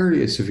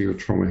carry a severe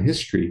trauma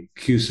history,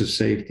 cues of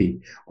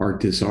safety are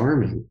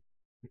disarming.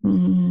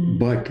 Mm.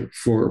 But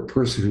for a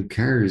person who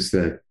carries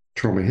that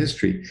trauma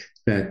history,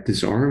 that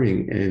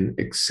disarming and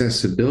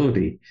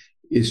accessibility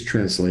is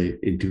translated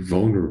into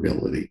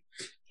vulnerability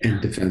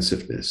and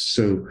defensiveness.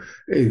 So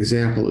an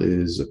example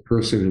is a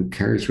person who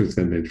carries with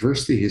them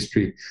adversity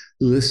history,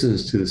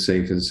 listens to the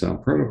safe and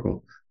sound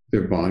protocol,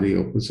 their body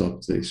opens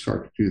up, they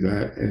start to do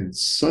that, and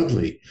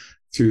suddenly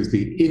through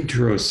the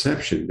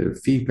interoception, their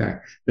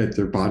feedback that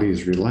their body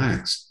is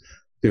relaxed,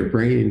 their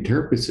brain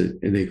interprets it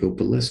and they go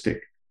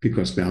ballistic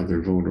because now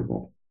they're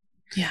vulnerable.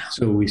 Yeah.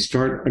 So we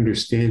start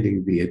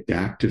understanding the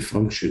adaptive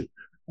function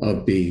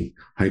of being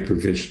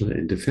hypervigilant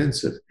and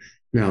defensive.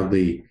 Now,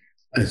 the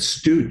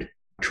astute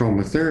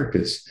trauma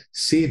therapists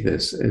see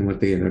this, and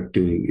what they end up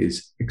doing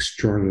is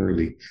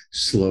extraordinarily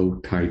slow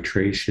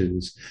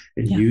titrations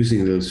and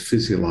using those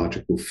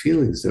physiological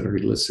feelings that are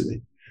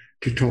eliciting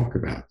to talk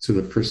about. So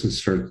the person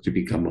starts to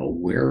become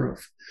aware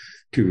of,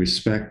 to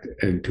respect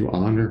and to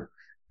honor,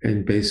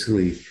 and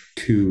basically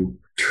to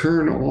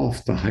turn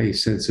off the high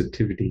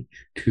sensitivity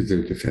to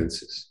their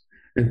defenses.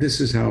 And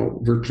this is how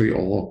virtually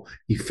all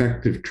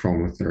effective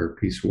trauma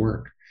therapies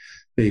work.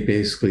 They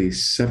basically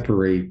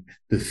separate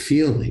the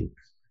feeling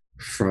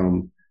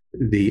from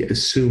the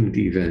assumed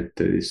event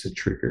that is the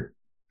trigger.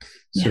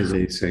 So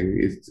they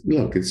say,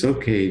 look, it's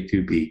okay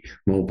to be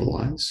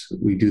mobilized.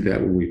 We do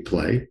that when we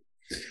play,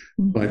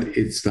 but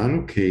it's not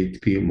okay to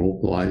be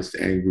immobilized,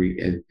 angry,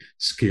 and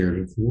scared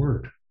of the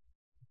word.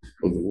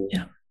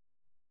 Yeah.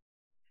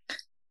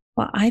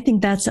 Well, I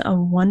think that's a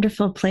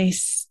wonderful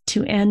place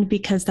to end,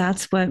 because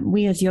that's what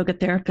we as yoga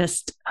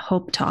therapists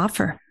hope to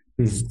offer.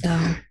 Mm-hmm.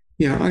 So.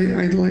 Yeah,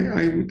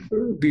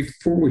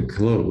 before we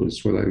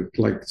close, what I'd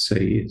like to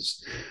say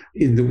is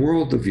in the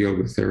world of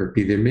yoga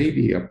therapy, there may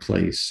be a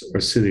place or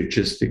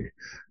synergistic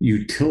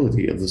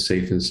utility of the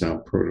safe and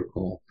sound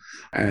protocol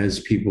as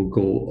people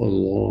go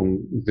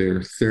along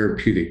their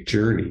therapeutic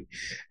journey.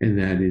 And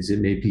that is, it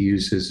may be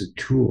used as a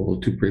tool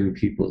to bring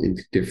people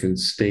into different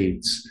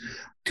states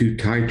to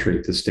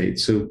titrate the state.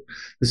 So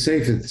the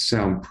safe and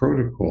sound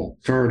protocol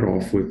started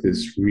off with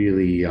this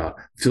really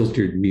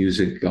filtered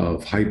music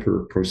of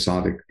hyper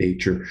prosodic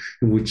nature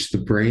in which the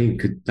brain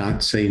could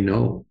not say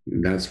no.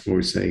 And that's what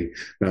we say,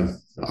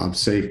 I'm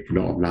safe,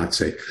 no, I'm not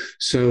safe.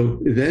 So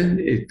then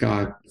it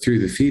got through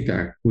the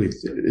feedback with,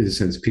 in a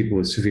sense, people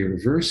with severe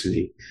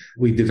adversity.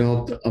 We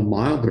developed a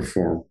milder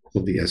form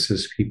called the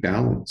SSP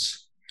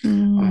balance.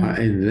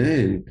 And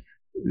then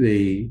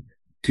they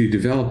to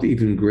develop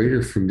even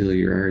greater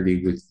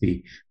familiarity with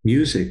the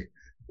music,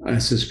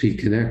 SSP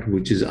Connect,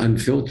 which is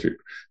unfiltered.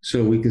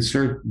 So we can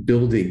start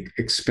building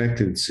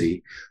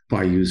expectancy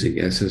by using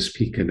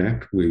SSP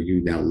Connect, where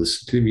you now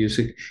listen to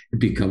music, it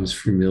becomes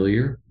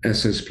familiar.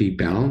 SSP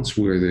Balance,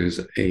 where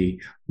there's a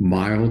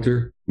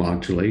milder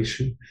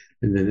modulation,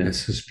 and then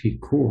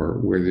SSP Core,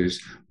 where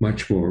there's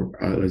much more,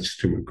 let's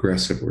do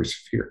aggressive or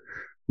severe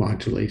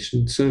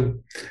modulation. So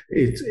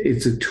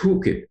it's a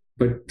toolkit.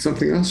 But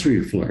something else we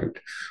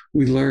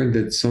learned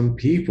that some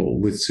people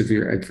with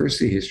severe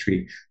adversity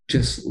history,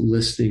 just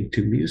listening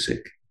to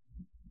music,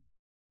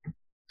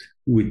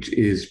 which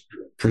is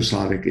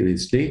prosodic in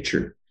its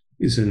nature,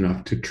 is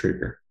enough to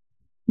trigger.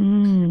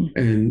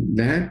 And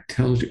that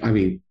tells you, I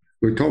mean,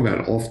 we're talking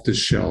about off the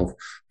shelf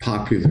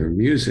popular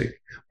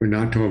music. We're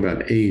not talking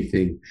about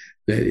anything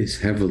that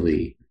is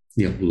heavily,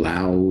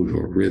 loud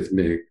or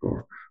rhythmic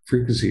or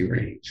frequency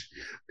range.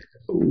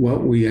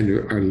 What we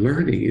are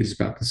learning is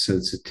about the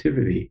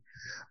sensitivity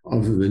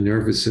of the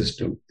nervous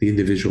system, the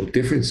individual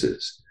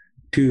differences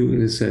to,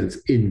 in a sense,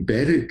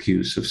 embedded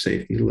cues of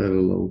safety, let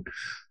alone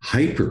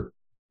hyper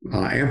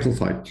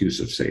amplified cues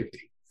of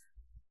safety.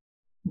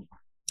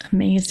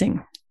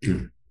 Amazing.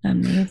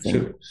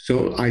 Amazing.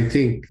 So I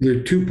think there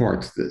are two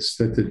parts to this,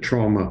 that the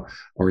trauma,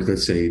 or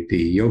let's say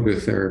the yoga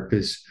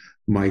therapist,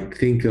 might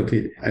think of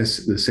it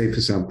as the safe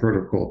and sound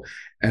protocol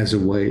as a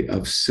way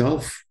of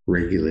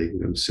self-regulating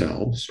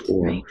themselves,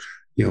 or right,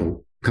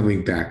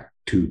 coming back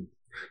to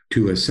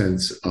a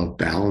sense of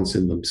balance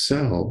in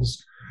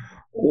themselves.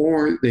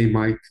 Or they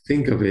might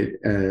think of it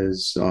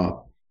as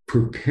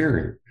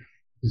preparing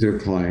their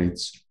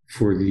clients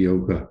for the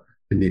yoga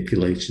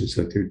manipulations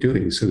that they're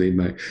doing. So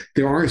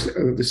there are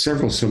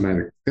several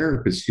somatic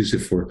therapists use it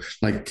for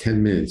like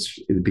 10 minutes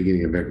in the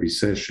beginning of every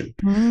session.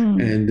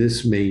 And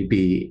this may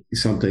be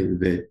something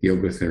that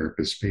yoga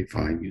therapists may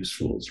find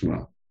useful as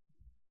well.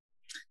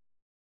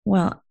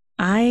 Well,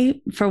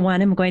 I, for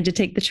one, am going to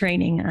take the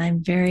training.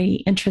 I'm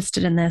very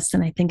interested in this,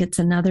 and I think it's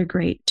another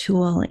great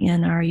tool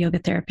in our yoga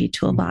therapy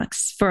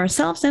toolbox for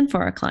ourselves and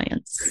for our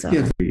clients. So.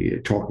 Yeah,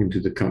 talking to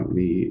the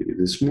company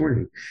this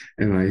morning,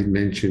 and I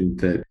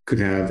mentioned that could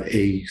have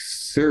a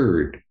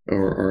third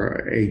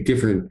or a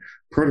different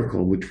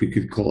protocol, which we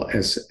could call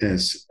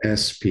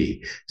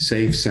SSSP,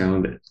 Safe,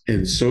 Sound,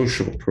 and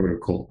Social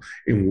Protocol,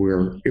 and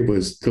where it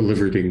was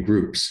delivered in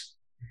groups.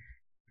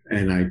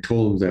 And I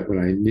told them that when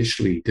I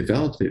initially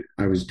developed it,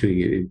 I was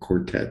doing it in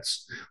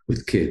quartets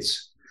with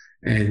kids.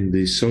 And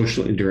the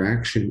social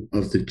interaction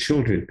of the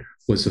children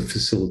was a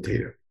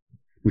facilitator,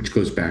 which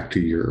goes back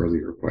to your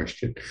earlier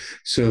question.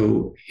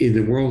 So in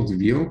the world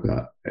of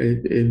yoga,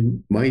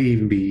 it might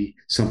even be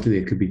something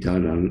that could be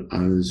done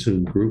on a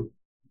Zoom group.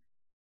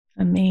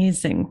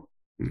 Amazing.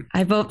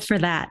 I vote for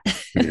that.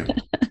 Yeah.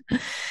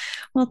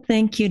 Well,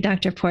 thank you,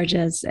 Dr.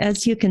 Porges.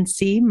 As you can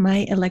see,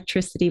 my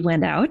electricity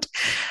went out.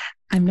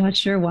 I'm not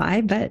sure why,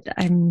 but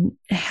I'm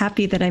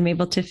happy that I'm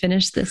able to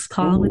finish this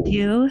call with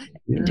you.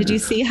 Yeah. Did you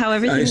see how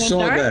everything went saw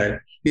dark? That.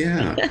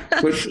 Yeah.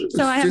 But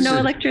so I have no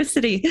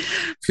electricity.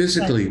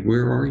 Physically,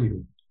 where are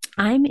you?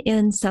 I'm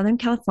in Southern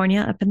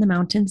California, up in the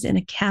mountains in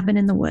a cabin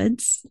in the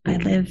woods. Okay.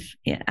 I live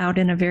out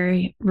in a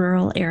very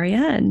rural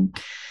area. And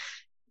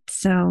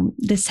so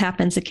this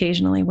happens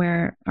occasionally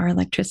where our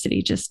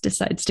electricity just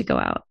decides to go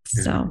out.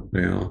 Yeah. So,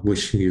 well,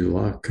 wishing you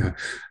luck.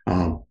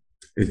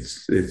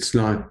 It's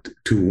not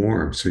too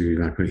warm, so you're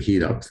not going to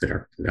heat up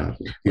there.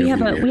 We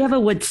have a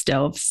wood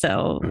stove,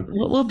 so okay.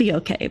 We'll be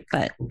okay.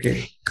 But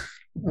okay.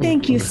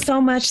 Thank you so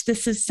much.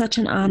 This is such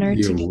an honor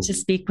to get to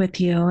speak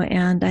with you,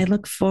 and I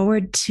look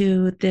forward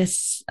to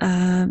this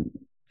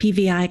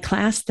PVI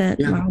class that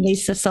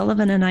Lisa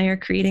Sullivan and I are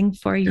creating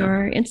for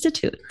your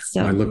institute.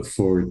 So I look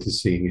forward to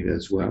seeing it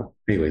as well.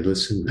 Anyway,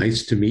 listen,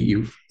 nice to meet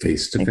you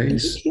face to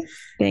face.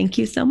 Thank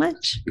you so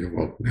much. You're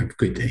welcome. Have a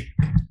good day.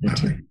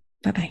 Bye-bye.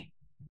 Bye-bye.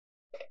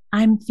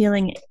 I'm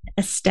feeling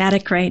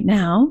ecstatic right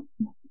now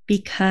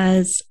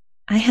because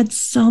I had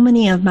so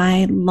many of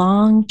my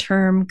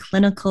long-term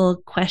clinical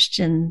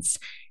questions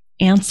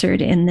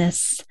answered in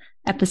this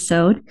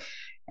episode.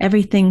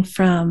 Everything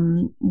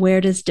from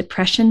where does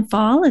depression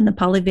fall in the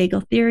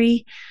polyvagal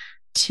theory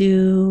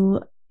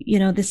to,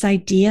 this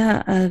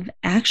idea of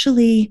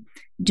actually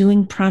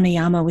doing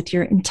pranayama with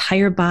your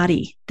entire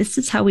body. This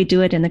is how we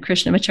do it in the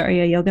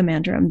Krishnamacharya Yoga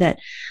Mandaram, that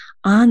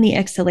on the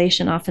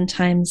exhalation,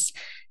 oftentimes,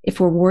 if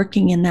we're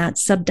working in that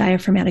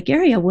subdiaphragmatic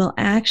area, we'll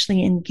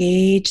actually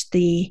engage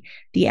the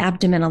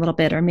abdomen a little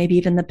bit, or maybe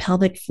even the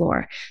pelvic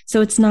floor.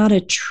 So it's not a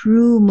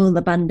true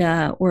Mula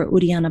Bandha or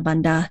Uddiyana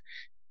Bandha.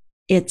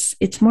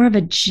 It's more of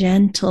a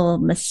gentle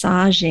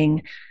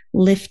massaging,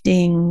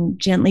 lifting,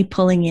 gently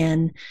pulling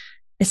in,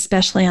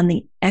 especially on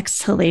the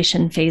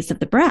exhalation phase of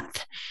the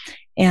breath.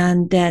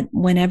 And that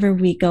whenever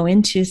we go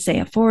into, say,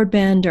 a forward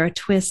bend or a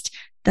twist,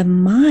 the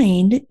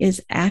mind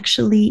is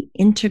actually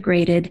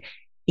integrated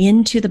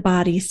into the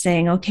body,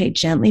 saying, okay,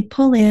 gently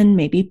pull in,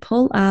 maybe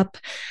pull up.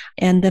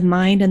 And the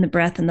mind and the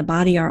breath and the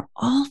body are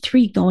all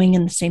three going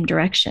in the same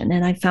direction.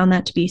 And I found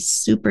that to be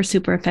super,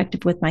 super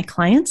effective with my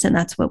clients. And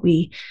that's what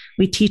we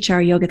teach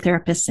our yoga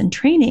therapists in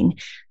training,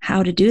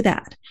 how to do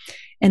that.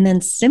 And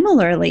then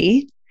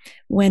similarly,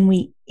 when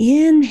we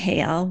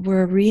inhale,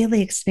 we're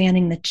really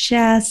expanding the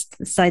chest,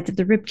 the sides of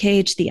the rib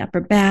cage, the upper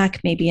back,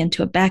 maybe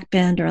into a back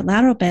bend or a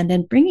lateral bend,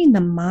 and bringing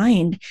the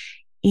mind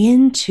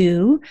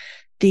into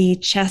the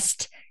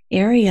chest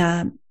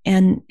area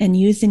and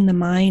using the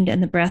mind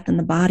and the breath and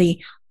the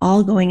body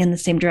all going in the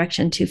same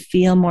direction to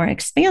feel more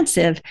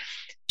expansive,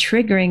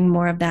 triggering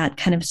more of that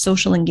kind of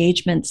social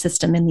engagement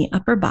system in the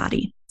upper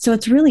body. So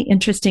it's really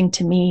interesting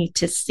to me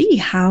to see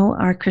how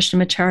our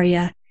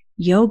Krishnamacharya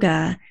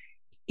yoga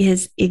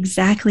is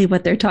exactly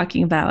what they're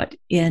talking about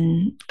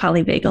in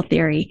polyvagal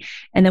theory,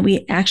 and that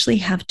we actually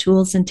have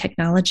tools and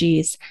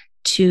technologies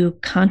to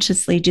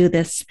consciously do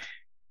this,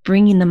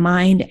 bringing the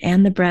mind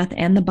and the breath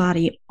and the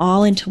body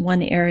all into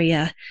one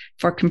area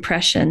for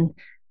compression,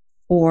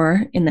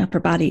 or in the upper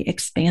body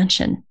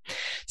expansion.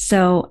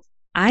 So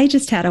I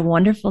just had a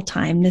wonderful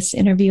time. This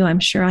interview, I'm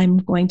sure I'm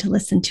going to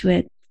listen to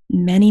it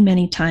many,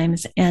 many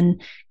times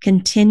and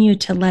continue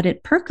to let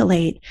it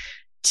percolate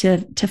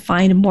to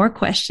find more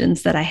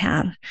questions that I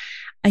have.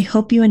 I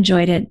hope you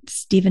enjoyed it.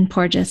 Stephen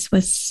Porges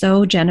was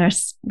so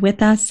generous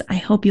with us. I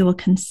hope you will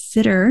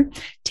consider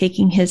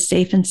taking his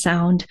Safe and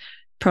Sound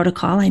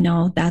protocol. I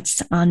know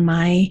that's on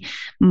my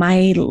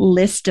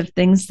list of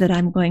things that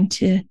I'm going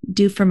to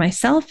do for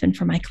myself and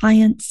for my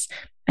clients.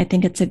 I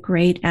think it's a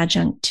great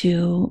adjunct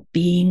to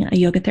being a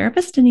yoga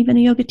therapist and even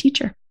a yoga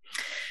teacher.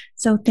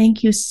 So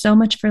thank you so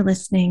much for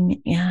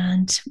listening,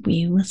 and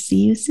we will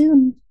see you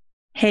soon.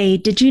 Hey,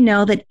 did you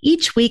know that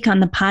each week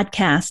on the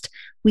podcast,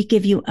 we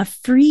give you a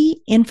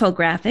free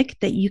infographic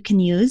that you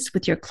can use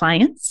with your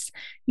clients,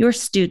 your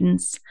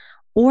students,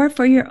 or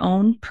for your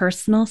own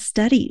personal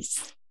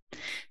studies?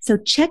 So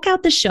check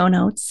out the show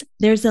notes.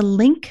 There's a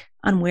link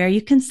on where you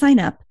can sign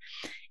up.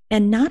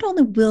 And not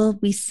only will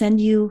we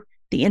send you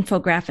the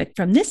infographic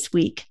from this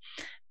week,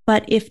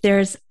 but if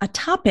there's a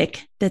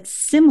topic that's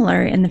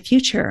similar in the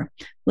future,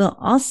 we'll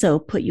also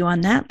put you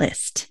on that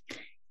list.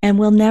 And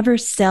we'll never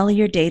sell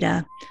your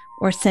data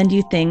or send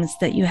you things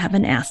that you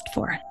haven't asked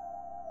for.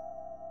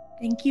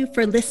 Thank you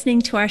for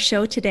listening to our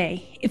show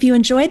today. If you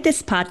enjoyed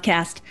this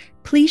podcast,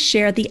 please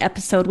share the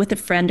episode with a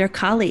friend or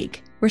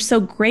colleague. We're so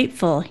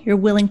grateful you're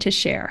willing to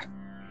share.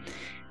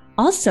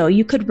 Also,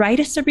 you could write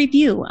us a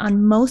review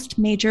on most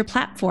major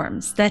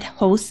platforms that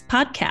host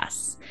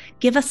podcasts.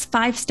 Give us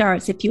 5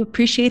 stars if you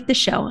appreciate the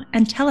show,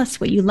 and tell us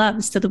what you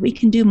love so that we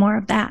can do more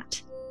of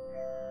that.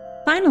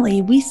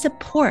 Finally, we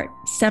support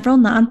several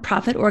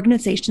nonprofit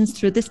organizations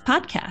through this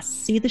podcast.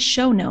 See the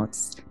show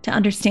notes to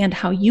understand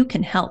how you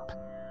can help.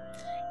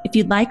 If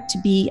you'd like to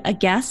be a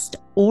guest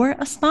or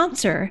a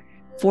sponsor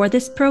for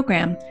this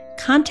program,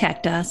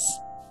 contact us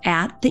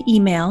at the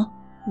email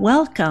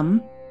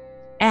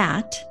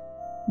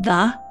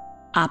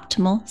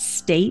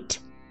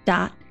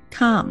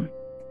welcome@theoptimalstate.com.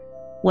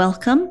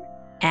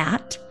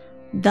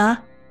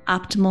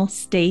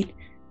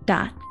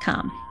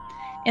 welcome@theoptimalstate.com.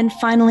 And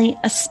finally,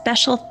 a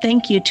special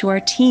thank you to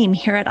our team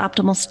here at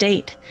Optimal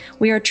State.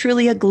 We are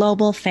truly a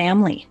global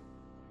family.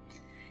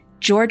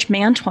 George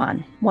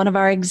Mantuan, one of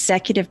our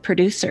executive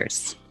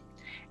producers.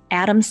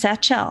 Adam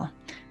Satchel,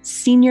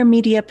 senior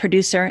media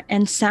producer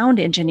and sound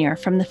engineer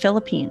from the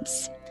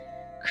Philippines.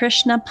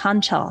 Krishna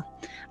Panchal,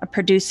 a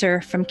producer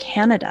from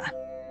Canada.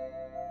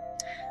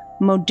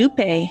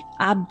 Modupe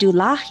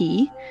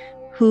Abdullahi,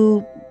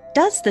 who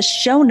does the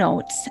show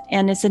notes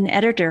and is an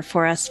editor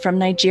for us from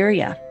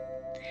Nigeria.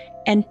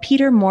 And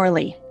Peter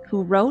Morley,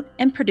 who wrote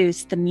and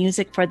produced the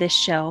music for this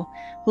show,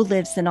 who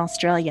lives in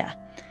Australia.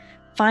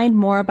 Find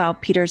more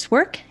about Peter's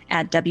work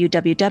at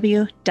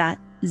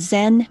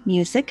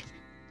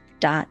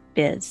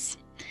www.zenmusic.biz.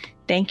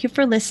 Thank you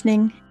for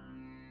listening.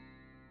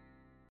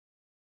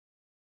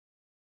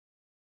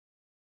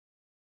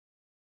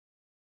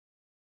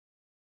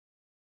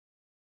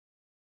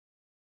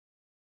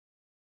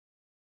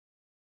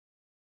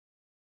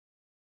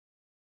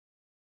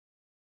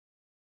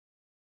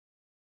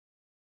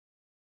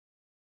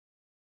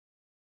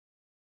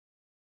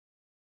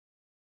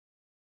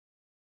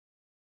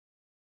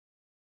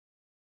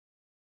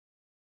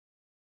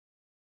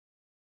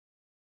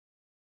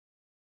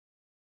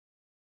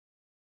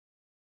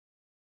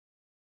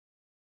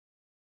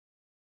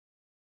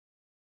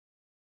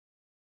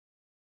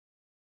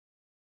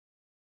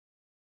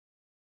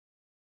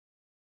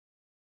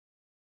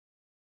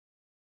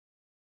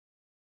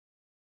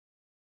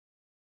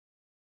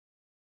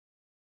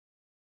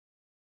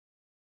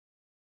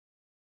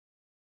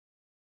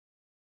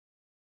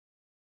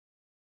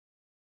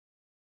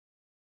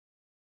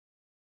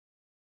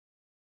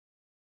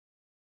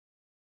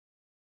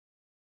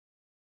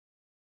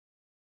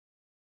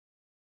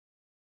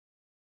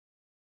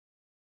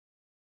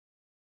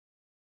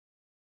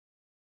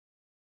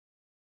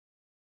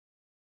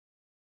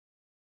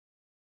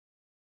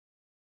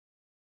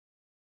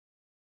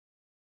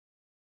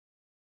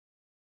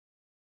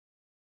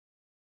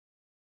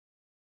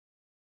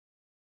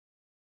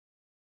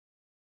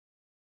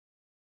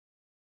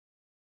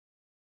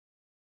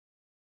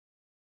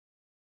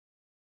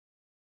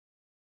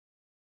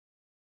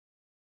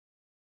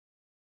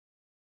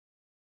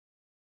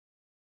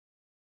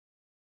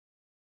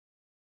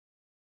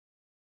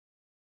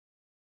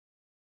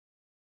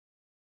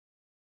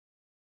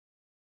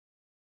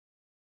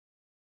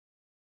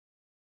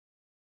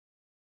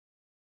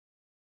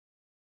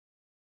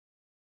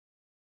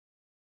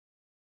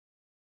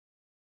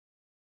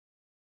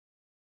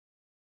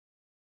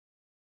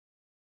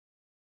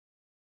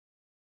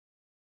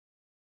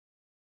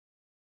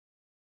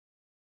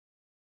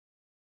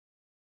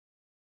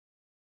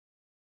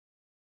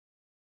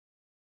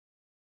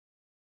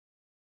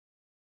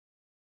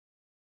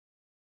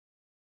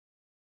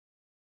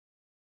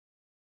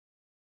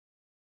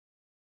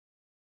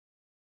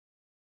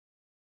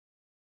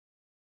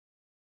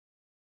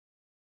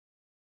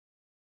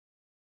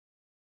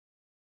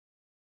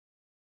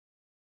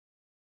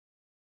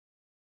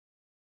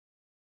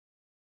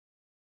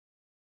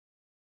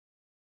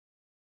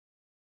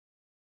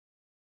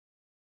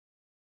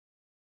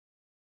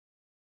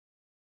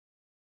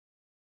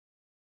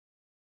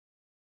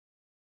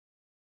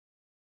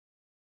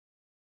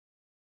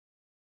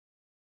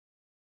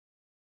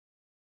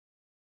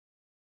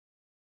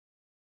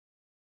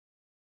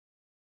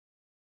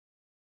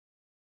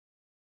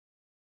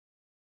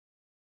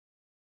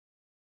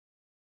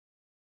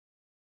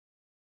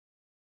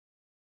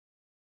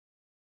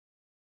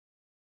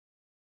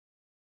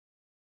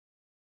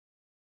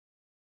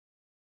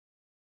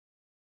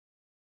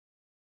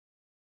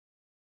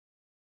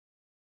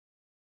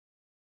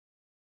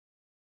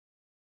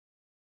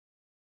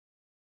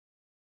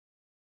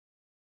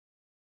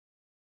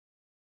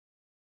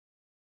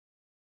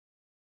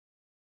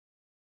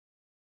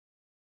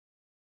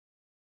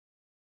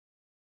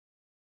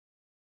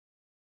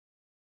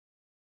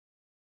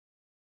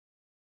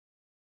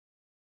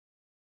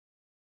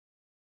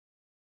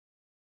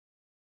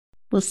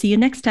 We'll see you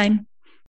next time.